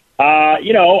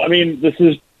 This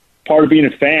is part of being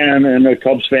a fan, and a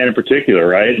Cubs fan in particular,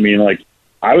 right?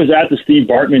 I was at the Steve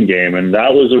Bartman game, and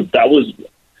that was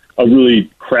a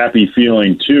really crappy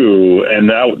feeling too, and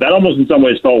that almost in some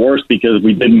ways felt worse because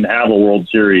we didn't have a World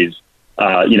Series,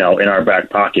 in our back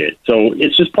pocket. So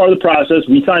it's just part of the process.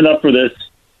 We signed up for this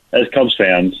as Cubs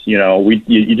fans. You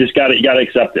just got to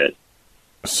accept it.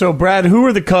 So, Brad, who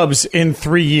are the Cubs in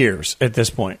 3 years at this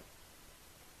point?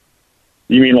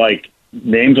 You mean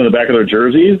names on the back of their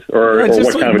jerseys, or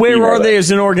what kind of a where team are they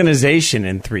as an organization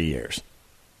in 3 years?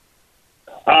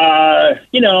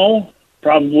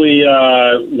 Probably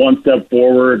one step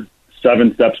forward,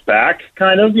 7 steps back,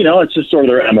 kind of. It's just sort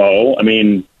of their MO.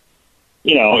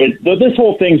 This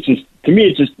whole thing's just, to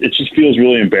me, it just feels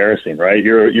really embarrassing, right?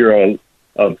 You're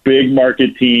a big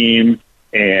market team.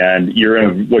 and you're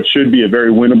in what should be a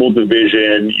very winnable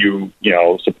division. You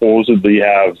supposedly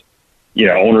have,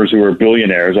 owners who are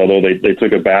billionaires, although they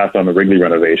took a bath on the Wrigley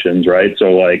renovations, right?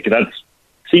 So, that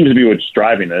seems to be what's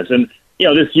driving this. And,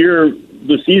 this year,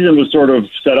 the season was sort of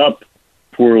set up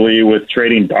poorly with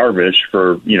trading Darvish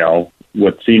for,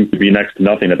 what seemed to be next to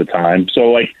nothing at the time.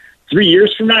 So, 3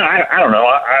 years from now, I don't know.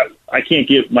 I can't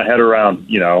get my head around,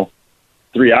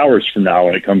 3 hours from now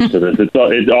when it comes to this.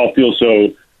 It all feels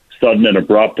so sudden and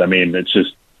abrupt. I mean, it's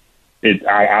just, I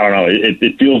don't know.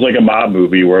 It feels like a mob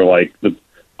movie where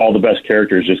all the best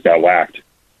characters just got whacked.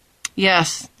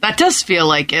 Yes, that does feel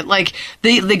like it. Like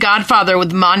the Godfather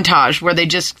with montage where they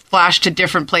just flash to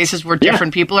different places where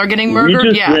different people are getting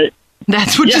murdered.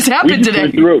 That's what just happened today.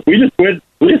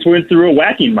 We just went through a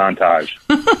whacking montage.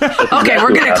 Okay,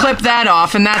 we're going to clip that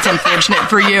off, and that's unfortunate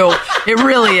for you. It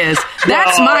really is.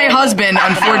 That's my husband,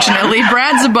 unfortunately.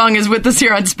 Brad Zabung is with us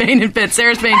here on Spain and Fitz.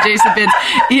 Sarah Spain, Jason Fitz,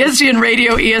 ESPN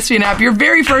Radio, ESPN app. Your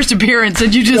very first appearance,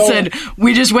 and you just said,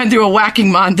 we just went through a whacking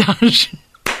montage.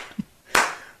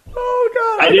 Oh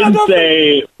God! I didn't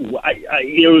say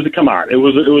it was. Come on, it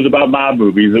was about mob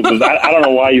movies. It was. I don't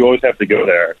know why you always have to go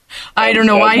there. I don't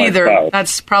know why either.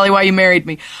 That's probably why you married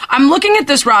me. I'm looking at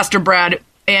this roster, Brad,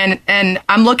 and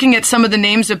I'm looking at some of the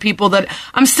names of people that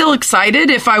I'm still excited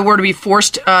if I were to be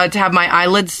forced to have my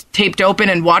eyelids taped open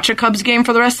and watch a Cubs game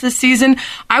for the rest of the season.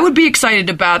 I would be excited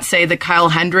about, say, the Kyle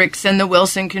Hendricks and the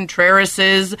Wilson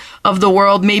Contrerases of the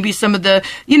world, maybe some of the,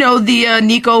 the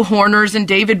Nico Horners and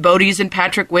David Bodie's and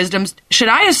Patrick Wisdoms. Should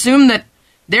I assume that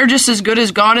they're just as good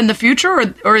as gone in the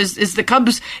future, or is the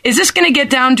Cubs, is this going to get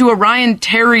down to a Ryan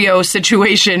Theriot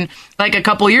situation like a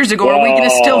couple years ago, or are we going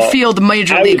to still field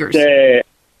major leaguers?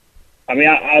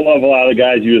 I love a lot of the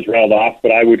guys you just rattled off,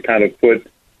 but I would kind of put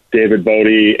David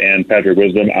Bodie and Patrick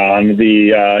Wisdom on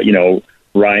the,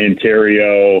 Ryan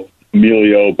Theriot,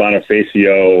 Emilio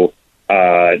Bonifacio,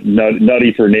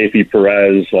 Nutty for Nafi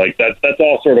Perez. That's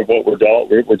all sort of what we're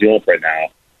dealing with right now.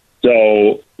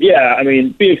 So, yeah,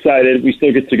 be excited. We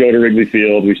still get to go to Wrigley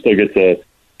Field. We still get to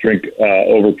drink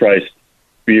overpriced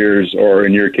beers, or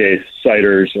in your case,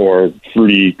 ciders or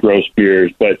fruity, gross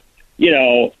beers. But,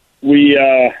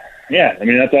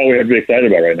 that's all we have to be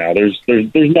excited about right now. There's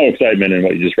no excitement in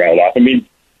what you just rattled off.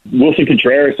 Wilson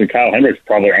Contreras and Kyle Hendricks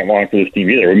probably aren't long for this team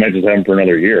either. We might just have them for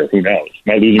another year. Who knows?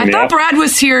 I thought Brad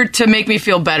was here to make me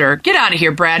feel better. Get out of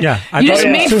here, Brad. Yeah, you just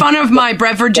made fun of my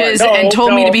beverages and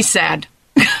told me to be sad.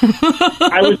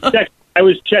 I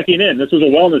was checking in. This was a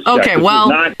wellness check. Okay, well,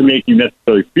 was not to make you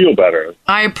necessarily feel better.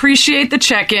 I appreciate the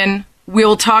check-in.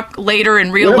 We'll talk later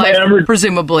in real life,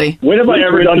 presumably. When have I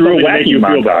ever done through a whacking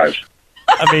montage?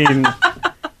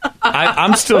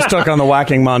 I'm still stuck on the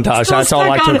whacking montage. That's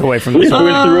all I took away from this. We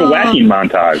went through a whacking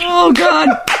montage. Oh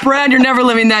God, Brad, you're never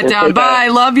living that down. Bye,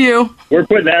 love you. We're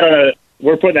putting that on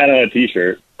a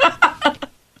T-shirt.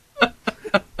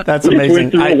 That's amazing. We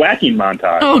went through a whacking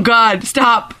montage. Oh God,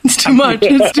 stop! It's too much.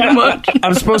 It's too much.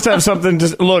 I'm supposed to have something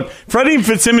to look. Freddie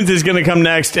Fitzsimmons is going to come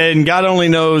next, and God only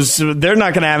knows they're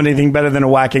not going to have anything better than a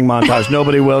whacking montage.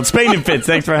 Nobody will. It's Spain and Fitz.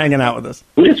 Thanks for hanging out with us.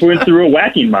 We just went through a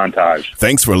whacking montage.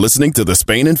 Thanks for listening to the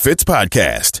Spain and Fitz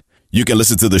podcast. You can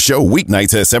listen to the show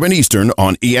weeknights at 7 Eastern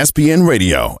on ESPN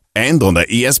Radio and on the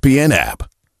ESPN app.